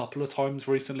couple of times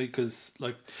recently because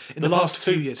like In the past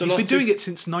few years. He's been doing it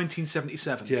since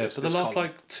 1977. Yeah, this- but the this last column.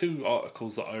 like 2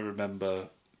 articles that I remember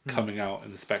coming out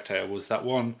in The Spectator was that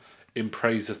one in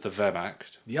praise of the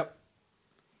Wehrmacht Yep,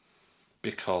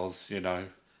 because, you know,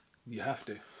 you have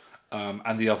to.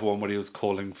 and the other one when he was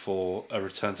calling for a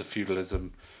return to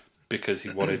feudalism because he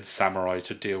wanted samurai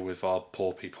to deal with our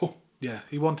poor people. Yeah,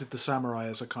 he wanted the samurai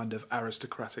as a kind of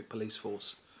aristocratic police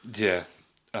force. Yeah.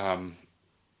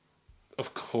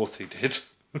 Of course he did.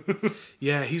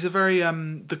 Yeah, he's a very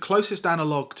the closest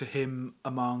analogue to him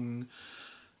among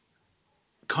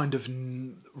kind of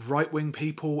right-wing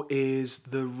people is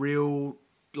the real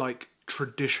like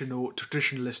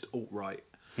traditionalist alt-right.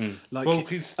 Like Well,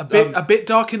 he's, a bit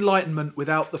dark enlightenment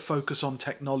without the focus on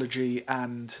technology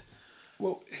and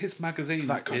Well, his magazine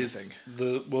That kind of thing.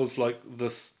 was like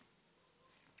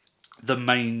the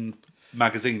main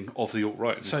magazine of the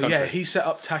alt-right in this so country. yeah, he set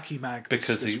up Tacky Mag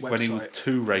Because this when he was website.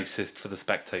 too racist for The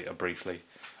Spectator briefly,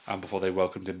 and before they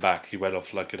welcomed him back, he went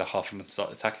off like in a huff and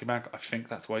started Tacky Mag. I think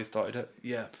that's why he started it.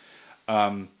 Yeah.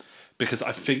 Because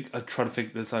I'm trying to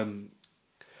think there's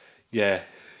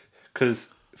because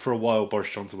for a while Boris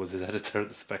Johnson was his editor at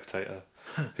The Spectator,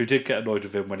 who did get annoyed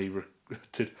with him when he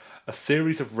did a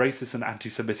series of racist and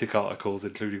anti-Semitic articles,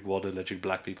 including one alleging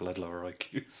black people had lower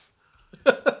IQs.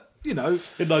 You know,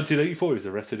 In 1984, he was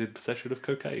arrested in possession of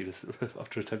cocaine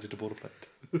after attempting to board a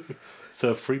plane.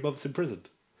 Served 3 months in prison.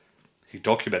 He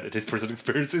documented his prison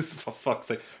experiences, for fuck's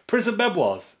sake. Prison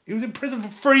memoirs. He was in prison for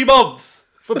 3 months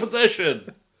for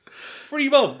possession. 3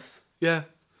 months. yeah.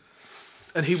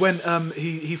 And he went.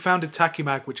 He founded Tacky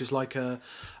Mag, which is like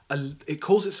it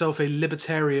calls itself a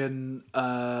libertarian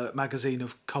magazine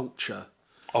of culture.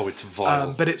 Oh, it's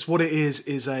vile. But it's what it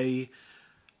is a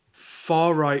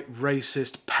far-right,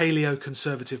 racist,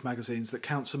 paleo-conservative magazines that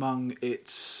counts among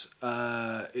its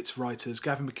writers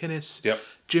Gavin McInnes, Yep.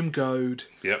 Jim Goad,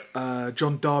 Yep.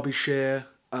 John Derbyshire,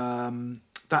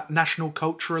 that national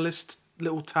culturalist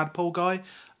little tadpole guy,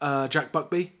 Jack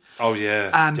Buckby, Oh, yeah.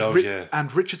 and yeah.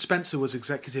 and Richard Spencer was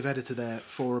executive editor there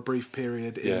for a brief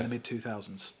period in Yeah. the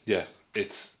mid-2000s. Yeah.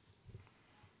 It's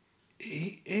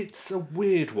a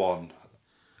weird one.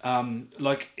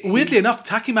 Weirdly enough,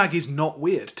 Tacky Mag is not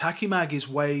weird. Tacky Mag is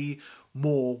way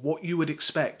more what you would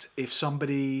expect if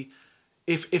somebody,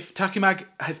 if Tacky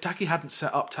hadn't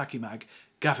set up Tacky Mag,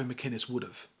 Gavin McInnes would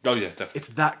have. Oh, yeah, definitely. It's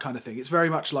that kind of thing. It's very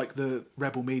much like the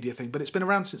Rebel Media thing, but it's been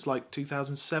around since like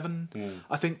 2007,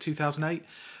 I think 2008,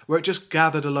 where it just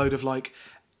gathered a load of like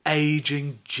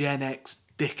aging Gen X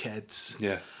dickheads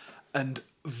Yeah. and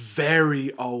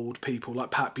very old people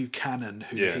like Pat Buchanan,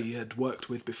 who Yeah. he had worked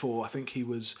with before. I think he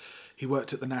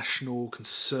worked at the National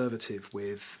Conservative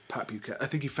with Pat Buchanan. I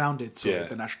think he founded Yeah.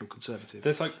 the National Conservative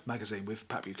There's like magazine with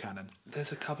Pat Buchanan.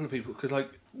 there's a couple of people because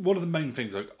like one of the main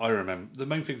things like I remember the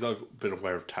main things I've been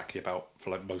aware of Tacky about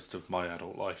for like most of my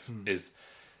adult life is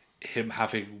him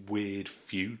having weird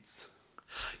feuds.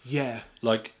 Yeah,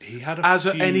 Like he had as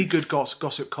feud, any good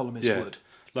gossip columnist would.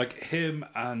 Like him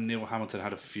and Neil Hamilton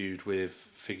had a feud with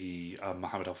Figgy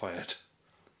Mohammed Al Fayed.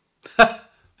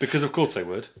 Because of course they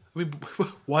would. I mean,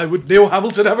 why would Neil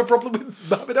Hamilton have a problem with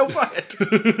Mohammed El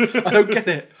Fayed? I don't get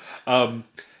it.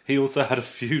 He also had a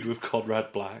feud with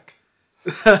Conrad Black.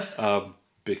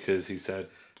 Because he said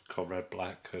Conrad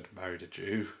Black had married a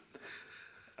Jew.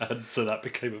 And so that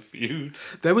became a feud.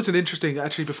 There was an interesting,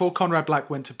 actually, before Conrad Black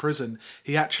went to prison,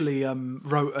 he actually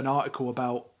wrote an article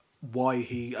about why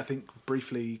he, I think,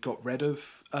 briefly got rid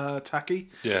of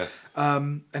Tacky. Yeah.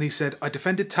 And he said, I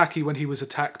defended Tacky when he was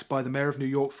attacked by the mayor of New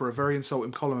York for a very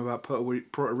insulting column about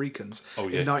Puerto Ricans Oh,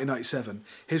 yeah. in 1997.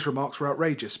 His remarks were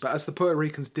outrageous, but as the Puerto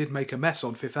Ricans did make a mess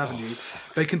on Fifth Avenue,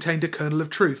 they contained a kernel of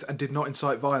truth and did not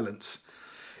incite violence.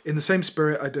 In the same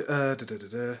spirit,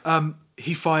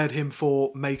 he fired him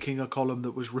for making a column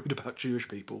that was rude about Jewish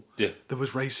people. Yeah. That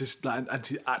was racist and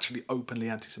actually openly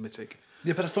anti-Semitic.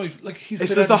 Yeah, but that's not even, like he's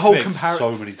It's been just the whole anti-Semitic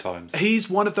so many times. He's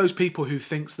one of those people who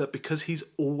thinks that because he's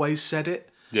always said it,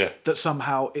 Yeah. that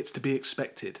somehow it's to be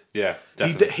expected. Yeah,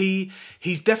 definitely.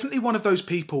 He's definitely one of those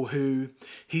people who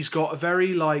he's got a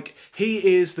very like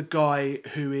he is the guy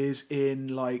who is in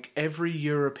like every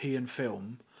European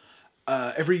film,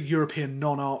 every European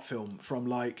non-art film from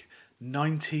like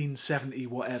 1970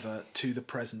 whatever to the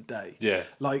present day. Yeah.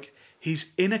 Like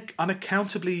he's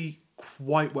unaccountably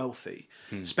quite wealthy.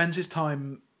 Spends his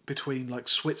time between like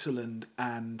Switzerland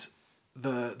and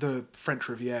the French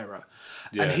Riviera,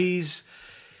 Yeah. and he's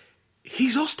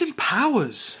Austin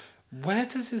Powers. Where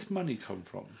does his money come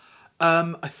from?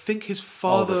 I think his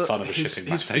father, son of a shipping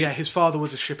magnate. yeah, his father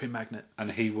was a shipping magnate,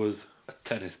 And he was a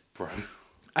tennis pro.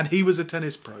 and he was a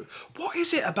tennis pro. What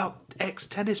is it about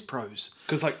ex-tennis pros?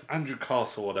 Because like Andrew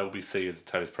Castle on LBC is a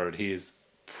tennis pro, and he is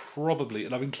probably,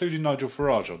 and I'm including Nigel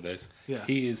Farage on this. Yeah.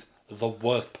 He is the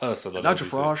worst person on Nigel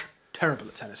LBC. Farage, terrible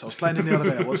at tennis. I was playing him the other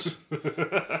day. I was.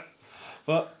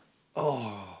 But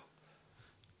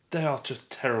they are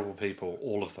just terrible people,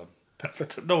 all of them.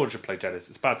 No one should play tennis.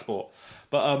 It's bad sport.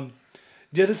 But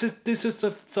yeah, this is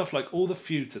stuff like all the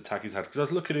feuds that Taki's had, because I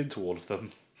was looking into all of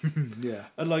them. Yeah.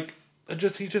 And like,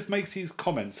 he just makes these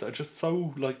comments that are just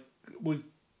so like,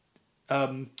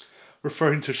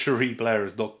 referring to Cherie Blair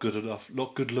as not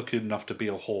good looking enough to be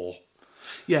a whore.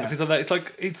 Yeah. Things like that.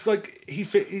 It's like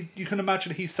you can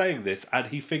imagine he's saying this, and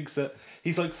he thinks that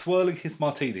he's like swirling his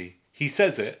martini. He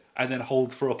says it and then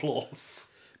holds for applause.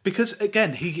 Because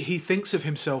again, he thinks of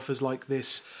himself as like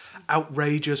this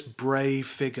outrageous, brave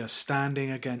figure standing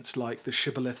against like the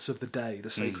shibboleths of the day, the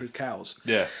sacred cows.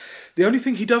 Yeah. The only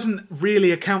thing he doesn't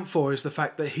really account for is the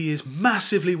fact that he is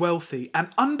massively wealthy and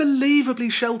unbelievably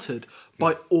sheltered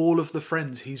by all of the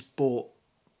friends he's bought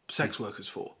sex workers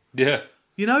for. Yeah.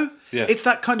 You know? Yeah. It's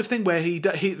that kind of thing where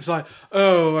he's like,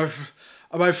 oh,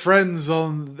 my friends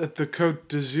at the Côte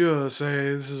d'Azur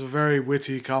say this is a very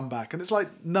witty comeback. And it's like,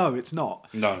 no, it's not.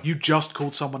 No. You just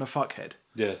called someone a fuckhead.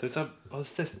 Yeah,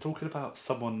 was this talking about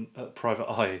someone at Private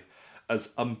Eye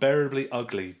as unbearably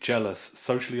ugly, jealous,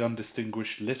 socially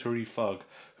undistinguished literary thug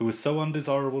who was so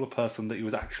undesirable a person that he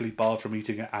was actually barred from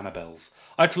eating at Annabelle's.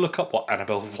 I had to look up what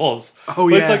Annabelle's was. Oh,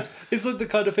 but yeah. It's like the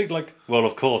kind of thing like, well,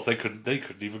 of course, they couldn't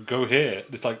even go here.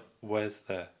 It's like, where's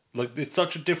there? Like, it's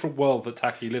such a different world that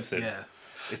Taki lives in. Yeah.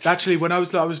 Actually, when I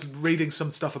was reading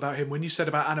some stuff about him, when you said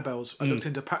about Annabelle's, I looked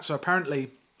into... So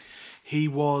apparently... He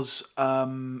was a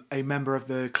member of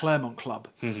the Claremont Club,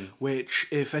 which,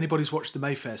 if anybody's watched the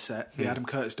Mayfair set, the Adam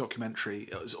Curtis documentary,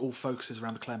 it was all focuses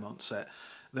around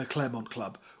the Claremont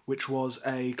Club, which was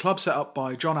a club set up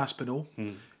by John Aspinall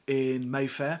in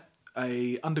Mayfair,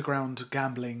 a underground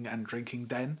gambling and drinking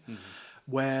den,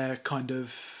 where kind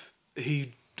of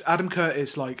Adam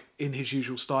Curtis, like in his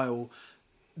usual style,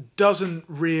 doesn't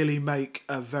really make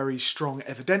a very strong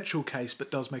evidential case, but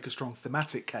does make a strong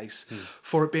thematic case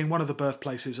for it being one of the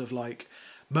birthplaces of like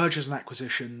mergers and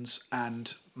acquisitions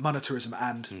and monetarism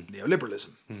and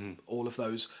neoliberalism. All of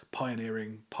those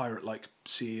pioneering pirate-like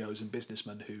CEOs and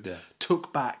businessmen who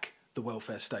took back the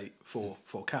welfare state for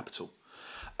capital.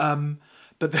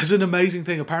 But there's an amazing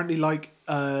thing. Apparently, like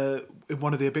in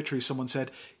one of the obituaries, someone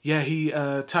said,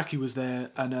 "Yeah, Taki was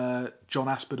there, and John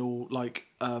Aspinall like."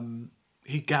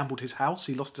 He gambled his house.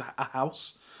 He lost a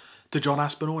house to John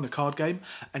Aspinall in a card game.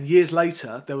 And years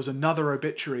later, there was another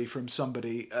obituary from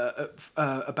somebody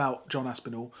about John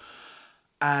Aspinall.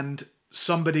 And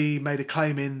somebody made a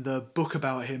claim in the book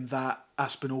about him that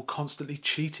Aspinall constantly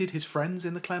cheated his friends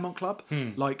in the Claremont Club,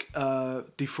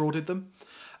 defrauded them.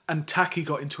 And Taki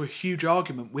got into a huge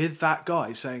argument with that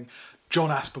guy saying,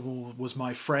 John Aspinall was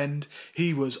my friend.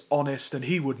 He was honest and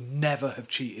he would never have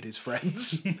cheated his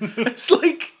friends. It's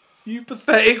like... You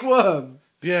pathetic worm.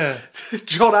 Yeah.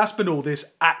 John Aspinall,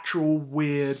 this actual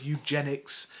weird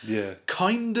eugenics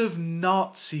kind of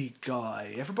Nazi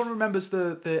guy. Everyone remembers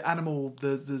the animal,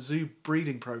 the zoo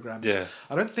breeding programs. Yeah.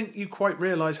 I don't think you quite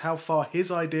realise how far his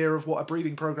idea of what a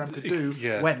breeding program could do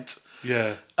went.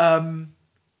 Yeah.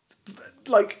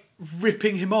 Like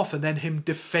ripping him off and then him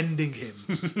defending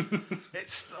him.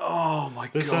 It's, oh my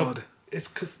God. It's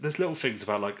because there's little things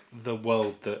about like the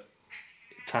world that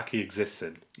Taki exists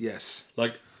in. Yes.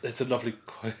 Like, there's a lovely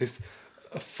quote.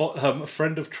 A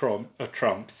friend of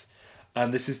Trump's,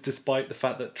 and this is despite the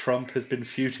fact that Trump has been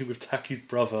feuding with Taki's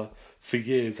brother for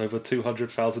years over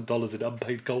 $200,000 in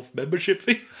unpaid golf membership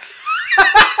fees.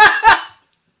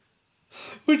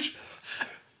 Which,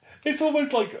 it's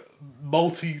almost like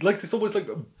it's almost like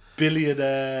a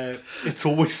billionaire, It's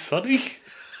Always Sunny.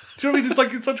 Do you know what I mean? It's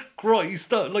like, it's such grotty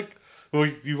stuff. Like,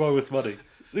 well, you owe us money.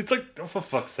 It's like, oh, for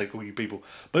fuck's sake, all you people.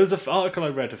 But there's an article I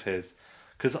read of his,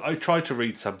 because I tried to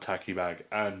read some Taki mag,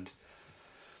 and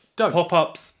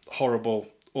pop-ups, horrible,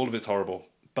 all of it's horrible.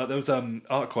 But there was an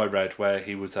article I read where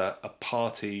he was at a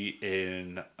party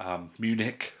in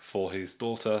Munich for his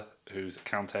daughter, who's a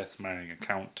countess, marrying a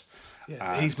count.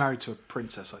 Yeah, he's married to a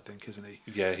princess, I think, isn't he?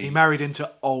 Yeah. He married into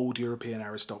old European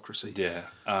aristocracy. Yeah.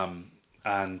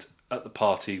 And at the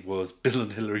party was Bill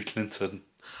and Hillary Clinton.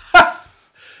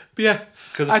 Yeah,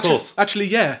 because of course, actually,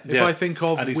 yeah. If I think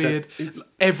of weird,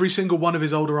 every single one of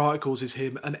his older articles is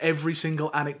him, and every single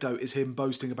anecdote is him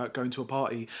boasting about going to a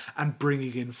party and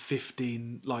bringing in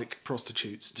 15 like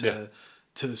prostitutes to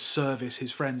service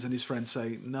his friends, and his friends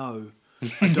say no.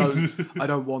 I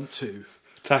don't want to.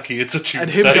 Tacky, it's a Tuesday. And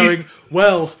him going,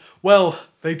 well,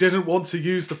 they didn't want to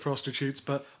use the prostitutes,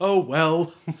 but oh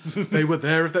well, they were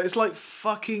there. It's like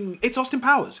fucking. It's Austin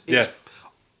Powers. It's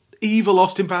evil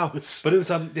Austin Powers. But it was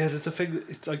there's a thing.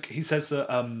 It's like he says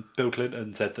that Bill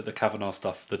Clinton said that the Kavanaugh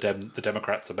stuff, the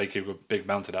Democrats are making a big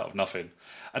mountain out of nothing,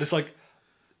 and it's like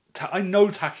I know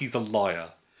Tacky's a liar.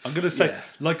 I'm going to say,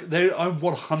 I'm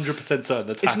 100% certain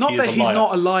that Tacky it's not that is a he's liar.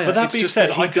 not a liar. But that it's being just said,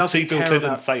 that he I could see Bill Clinton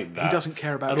about, saying that. He doesn't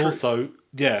care about truth.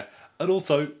 And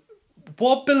also,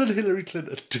 what Bill and Hillary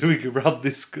Clinton are doing around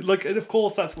this, like, and of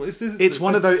course that's what it's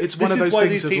one of those. It's one of those why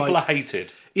things these people like, are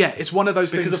hated. Yeah, it's one of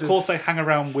those things because of course they hang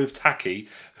around with Tacky,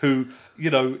 who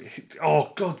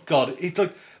oh god, it's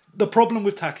like the problem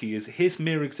with Tacky is his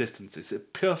mere existence is a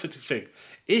perfect thing.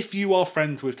 If you are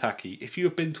friends with Tacky, if you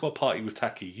have been to a party with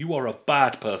Tacky, you are a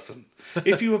bad person.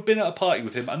 If you have been at a party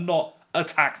with him and not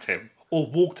attacked him or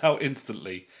walked out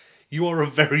instantly, you are a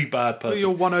very bad person. Well,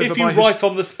 you're won over if you by write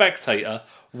on The Spectator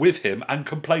with him and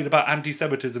complain about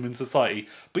anti-Semitism in society,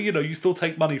 but you still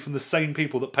take money from the same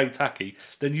people that pay Tacky,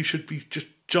 then you should be just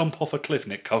jump off a cliff,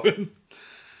 Nick Cohen.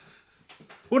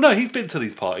 Well, no, he's been to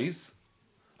these parties.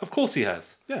 Of course he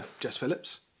has. Yeah, Jess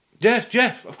Phillips.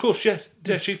 Yeah, of course, yeah,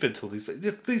 she's been to all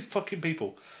these fucking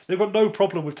people. They've got no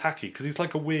problem with Tacky because he's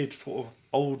like a weird sort of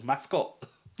old mascot.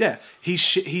 Yeah, he's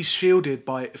shielded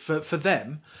by for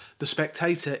them. The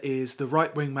Spectator is the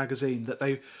right-wing magazine that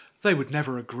they would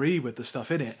never agree with the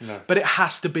stuff in it, but it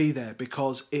has to be there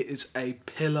because it is a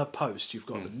pillar post. You've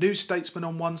got the New Statesman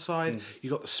on one side,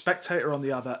 you've got the Spectator on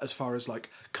the other, as far as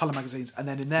like colour magazines, and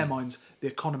then in their minds, the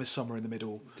Economist somewhere in the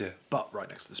middle, but right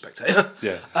next to the Spectator.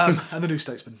 And the New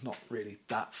Statesman not really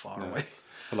that far away.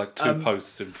 Like two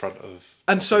posts in front of,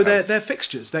 and so they're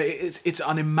fixtures. It's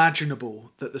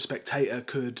unimaginable that the Spectator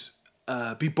could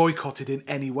be boycotted in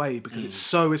any way because it's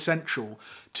so essential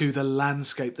to the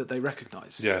landscape that they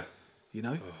recognise. Yeah,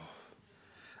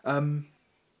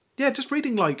 just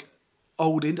reading like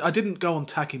old. I didn't go on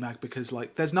Tacky Mag because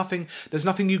like there's nothing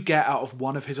you get out of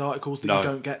one of his articles that you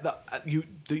don't get that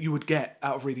you would get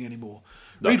out of reading anymore.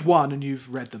 No. Read one and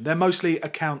you've read them. They're mostly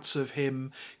accounts of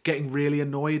him getting really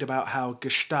annoyed about how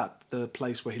Gstaad, the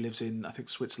place where he lives in, I think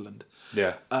Switzerland,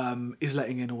 is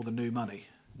letting in all the new money.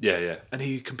 Yeah. And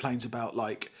he complains about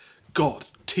like, God,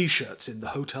 T-shirts in the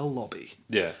hotel lobby.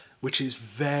 Yeah. Which is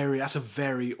that's a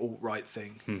very alt-right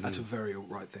thing. Mm-hmm. That's a very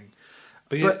alt-right thing.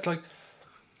 But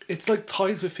it's like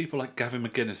ties with people like Gavin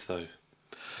McInnes though,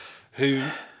 who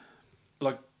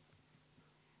like.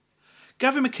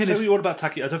 Gavin McInnes. Tell me what about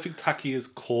Tacky? I don't think Tacky has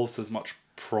caused as much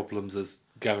problems as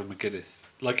Gavin McInnes.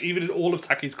 Like even in all of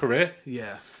Tacky's career.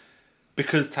 Yeah.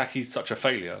 Because Tacky's such a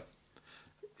failure.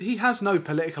 He has no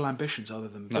political ambitions other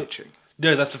than bitching.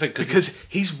 Yeah, that's the thing. Because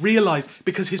he's realised,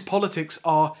 because his politics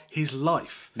are his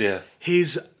life. Yeah.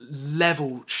 His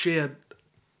sheer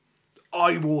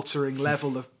eye-watering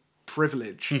level of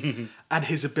privilege and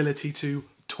his ability to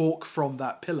talk from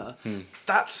that pillar,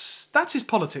 that's his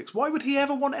politics. Why would he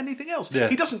ever want anything else? Yeah.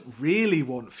 He doesn't really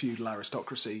want feudal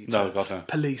aristocracy to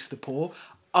police the poor,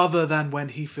 other than when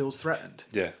he feels threatened.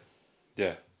 Yeah.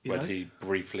 When he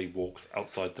briefly walks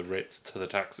outside the Ritz to the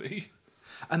taxi.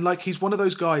 And like he's one of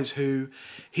those guys who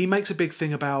he never makes a big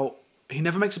thing about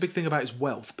his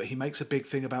wealth, but he makes a big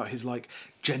thing about his like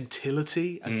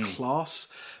gentility and class.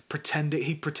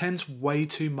 He pretends way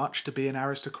too much to be an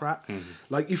aristocrat.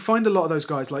 Like you find a lot of those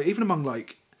guys, like even among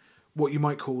like what you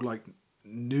might call like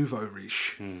nouveau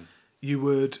riche,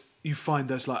 you find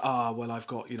there's like, I've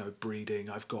got, breeding,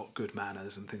 I've got good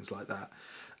manners and things like that.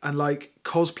 And like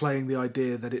cosplaying the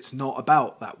idea that it's not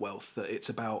about that wealth, that it's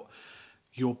about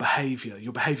your behaviour.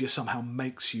 Your behaviour somehow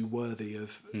makes you worthy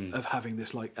of having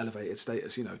this like elevated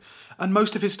status, And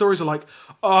most of his stories are like,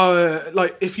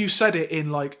 like if you said it in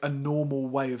like a normal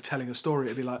way of telling a story,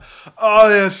 it'd be like,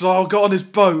 so I got on this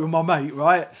boat with my mate,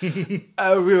 right? We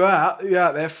were out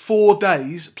there 4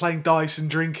 days playing dice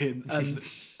and drinking, and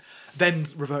then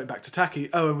reverting back to Tacky.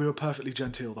 And we were perfectly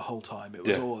genteel the whole time. It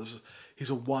was he's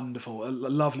a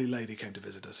lovely lady came to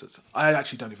visit us. I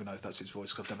actually don't even know if that's his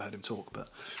voice because I've never heard him talk, but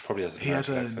probably has. He has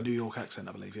a New York accent,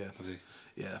 I believe. Yeah, has he?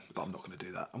 Yeah, but I'm not going to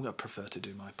do that. I'm going to prefer to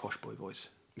do my posh boy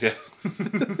voice. Yeah.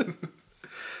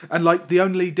 And like the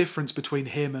only difference between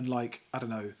him and like I don't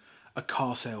know a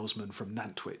car salesman from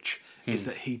Nantwich is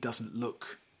that he doesn't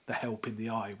look the help in the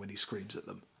eye when he screams at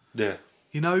them. Yeah.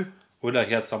 Well, no,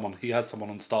 he has someone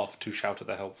on staff to shout at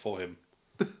the help for him,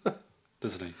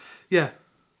 doesn't he? Yeah.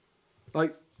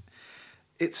 Like,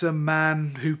 it's a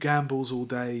man who gambles all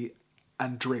day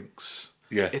and drinks.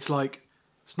 Yeah. It's like,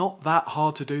 it's not that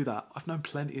hard to do that. I've known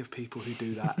plenty of people who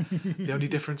do that. The only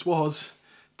difference was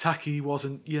Taki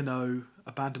wasn't,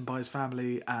 abandoned by his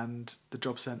family and the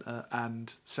job centre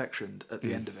and sectioned at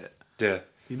the end of it. Yeah.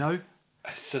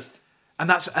 It's just... And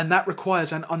that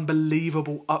requires an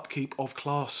unbelievable upkeep of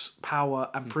class,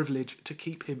 power and privilege to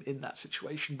keep him in that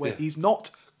situation where he's not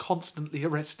constantly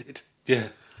arrested. Yeah.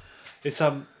 It's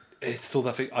still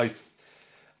that thing.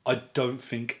 I don't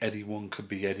think anyone could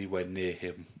be anywhere near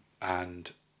him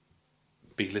and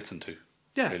be listened to.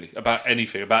 Yeah. Really. About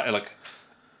anything. About like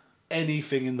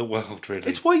anything in the world, really.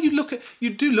 It's why you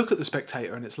do look at The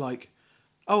Spectator and it's like,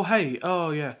 hey,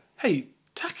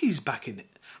 Taki's back in it.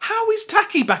 How is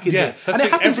Taki back in here? And it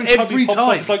happens every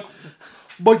time. It's like,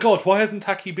 my God, why hasn't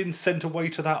Taki been sent away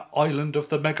to that island of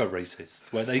the mega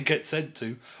racists where they get sent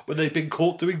to when they've been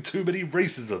caught doing too many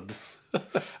racisms?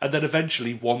 And then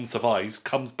eventually one survives,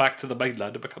 comes back to the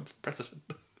mainland and becomes president.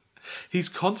 He's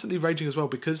constantly raging as well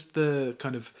because the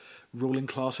kind of ruling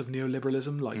class of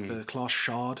neoliberalism, like the class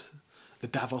shard, the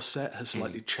Davos set has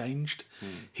slightly changed.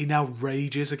 He now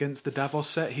rages against the Davos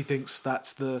set. He thinks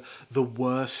that's the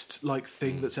worst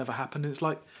thing that's ever happened. And it's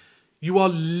like, you are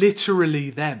literally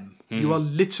them. You are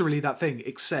literally that thing,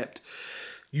 except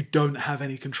you don't have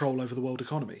any control over the world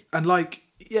economy. And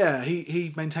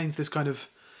he maintains this kind of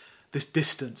this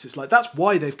distance. It's like, that's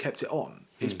why they've kept it on.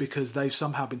 Is because they've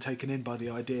somehow been taken in by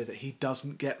the idea that he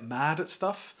doesn't get mad at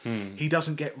stuff. He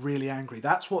doesn't get really angry.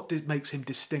 That's what makes him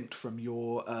distinct from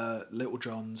your Little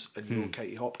Johns and your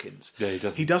Katie Hopkins. Yeah,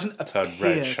 he doesn't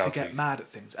appear to get mad at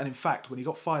things. And in fact, when he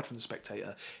got fired from The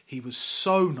Spectator, he was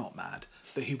so not mad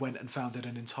that he went and founded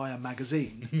an entire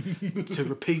magazine to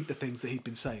repeat the things that he'd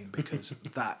been saying, because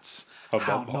that's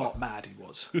how not mad he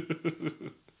was.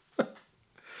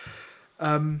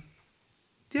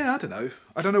 Yeah, I don't know.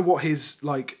 I don't know what his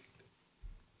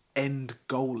end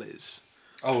goal is.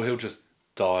 Oh, he'll just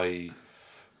die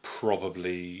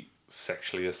probably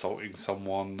sexually assaulting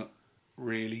someone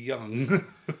really young.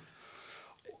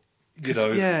 That's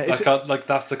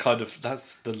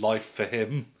the life for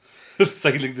him.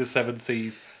 Sailing the seven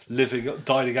seas,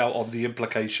 dining out on the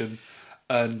implication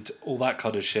and all that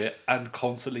kind of shit, and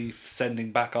constantly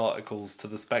sending back articles to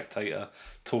The Spectator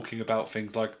talking about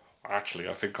things like, actually,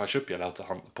 I think I should be allowed to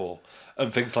hunt the poor,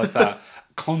 and things like that.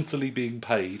 Constantly being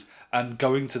paid and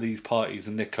going to these parties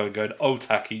and Nick Cohen going, "Oh,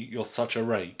 Taki, you're such a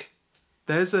rake."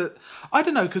 I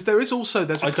don't know, because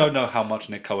I don't know how much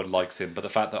Nick Cohen likes him, but the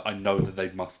fact that I know that they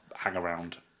must hang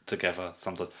around together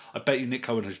sometimes. I bet you Nick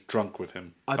Cohen has drunk with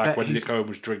him back when Nick Cohen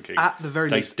was drinking. At the very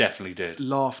least, they definitely did.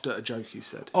 Laughed at a joke he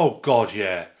said. Oh God,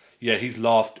 yeah. He's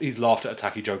laughed at a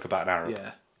Taki joke about an Arab.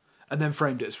 Yeah. And then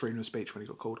framed it as freedom of speech when he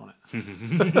got called on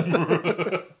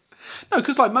it. No,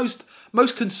 because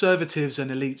most conservatives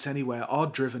and elites anywhere are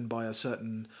driven by a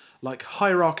certain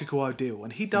hierarchical ideal,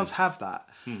 and he does have that.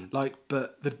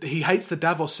 But he hates the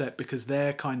Davos set because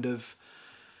their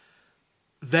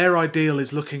ideal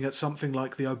is looking at something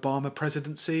like the Obama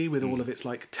presidency with all of its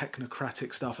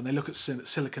technocratic stuff, and they look at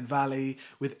Silicon Valley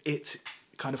with its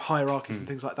kind of hierarchies and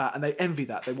things like that, and they envy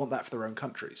that. They want that for their own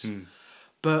countries.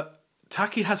 But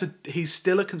Taki he's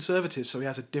still a conservative, so he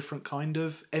has a different kind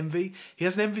of envy. He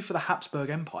has an envy for the Habsburg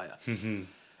Empire. And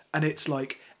it's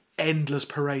endless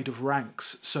parade of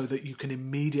ranks so that you can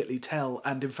immediately tell,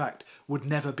 and in fact would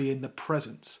never be in the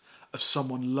presence of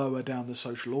someone lower down the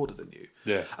social order than you.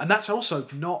 Yeah. And that's also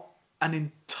not an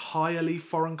entirely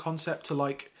foreign concept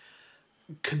to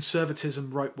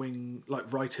conservatism, right-wing,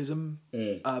 rightism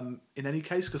in any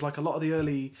case, because a lot of the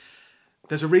early...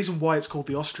 There's a reason why it's called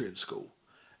the Austrian school.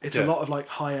 It's a lot of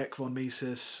Hayek, von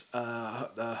Mises,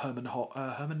 Hermann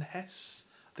Hesse,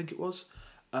 I think it was,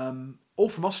 all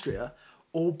from Austria,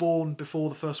 all born before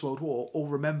the First World War, all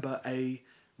remember a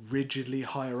rigidly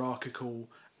hierarchical,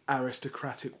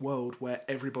 aristocratic world where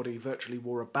everybody virtually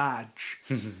wore a badge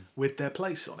with their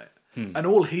place on it. And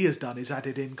all he has done is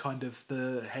added in kind of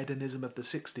the hedonism of the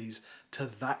 60s to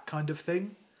that kind of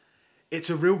thing.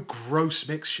 It's a real gross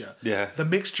mixture. Yeah. The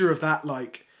mixture of that,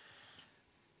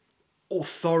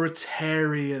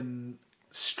 authoritarian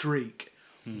streak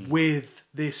with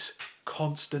this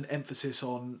constant emphasis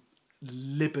on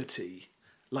liberty,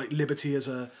 liberty as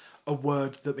a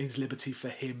word that means liberty for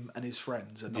him and his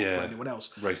friends and not for anyone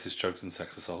else. Racist jokes and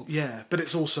sex assaults. Yeah, but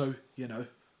it's also, the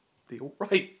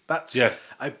alt-right. That's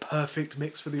a perfect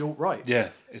mix for the alt-right.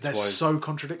 Yeah. They're so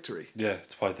contradictory. Yeah,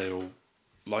 it's why they all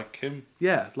like him.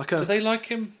 Yeah. Do they like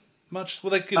him? Much?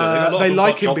 Well, they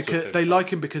like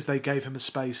him because they gave him a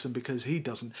space, and because he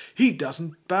doesn't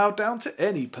bow down to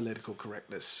any political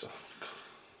correctness. Oh,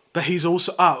 but he's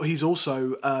also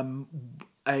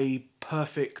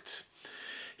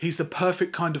he's the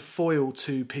perfect kind of foil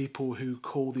to people who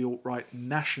call the alt-right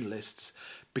nationalists,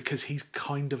 because he's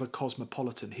kind of a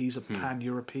cosmopolitan. He's a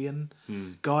pan-European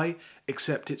guy,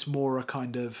 except it's more a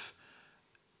kind of...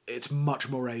 It's much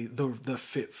more the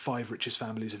five richest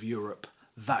families of Europe,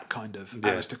 that kind of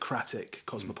aristocratic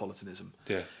cosmopolitanism.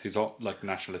 Yeah, he's not like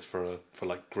nationalist for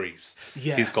like Greece.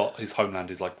 Yeah. He's got his homeland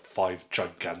is like 5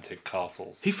 gigantic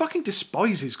castles. He fucking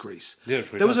despises Greece. Yeah,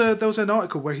 it's really there was an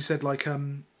article where he said like it's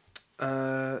not a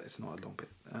long bit.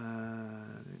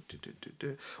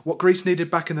 What Greece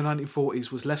needed back in the 1940s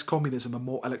was less communism and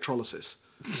more electrolysis.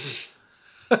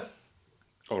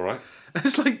 All right. And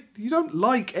it's like, you don't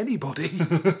like anybody.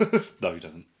 No, he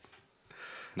doesn't.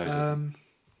 No, he doesn't.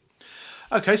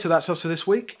 Okay, so that's us for this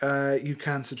week. You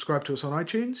can subscribe to us on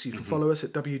iTunes. You can follow us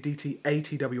at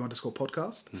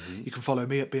WDTATW_podcast. You can follow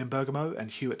me at Being Bergamo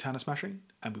and Hugh at Tanner Smashing.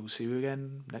 And we will see you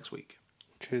again next week.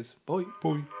 Cheers. Bye.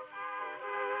 Bye.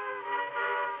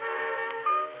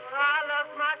 I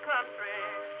love my country,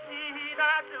 indeed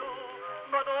I do.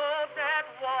 But oh, that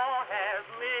war has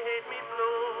made me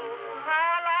blue.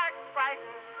 I like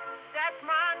fighting, that's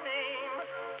my name.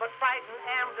 But fighting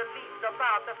am the least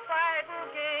about the fighting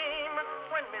game.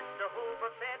 When Mr.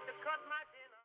 Hoover said to cut my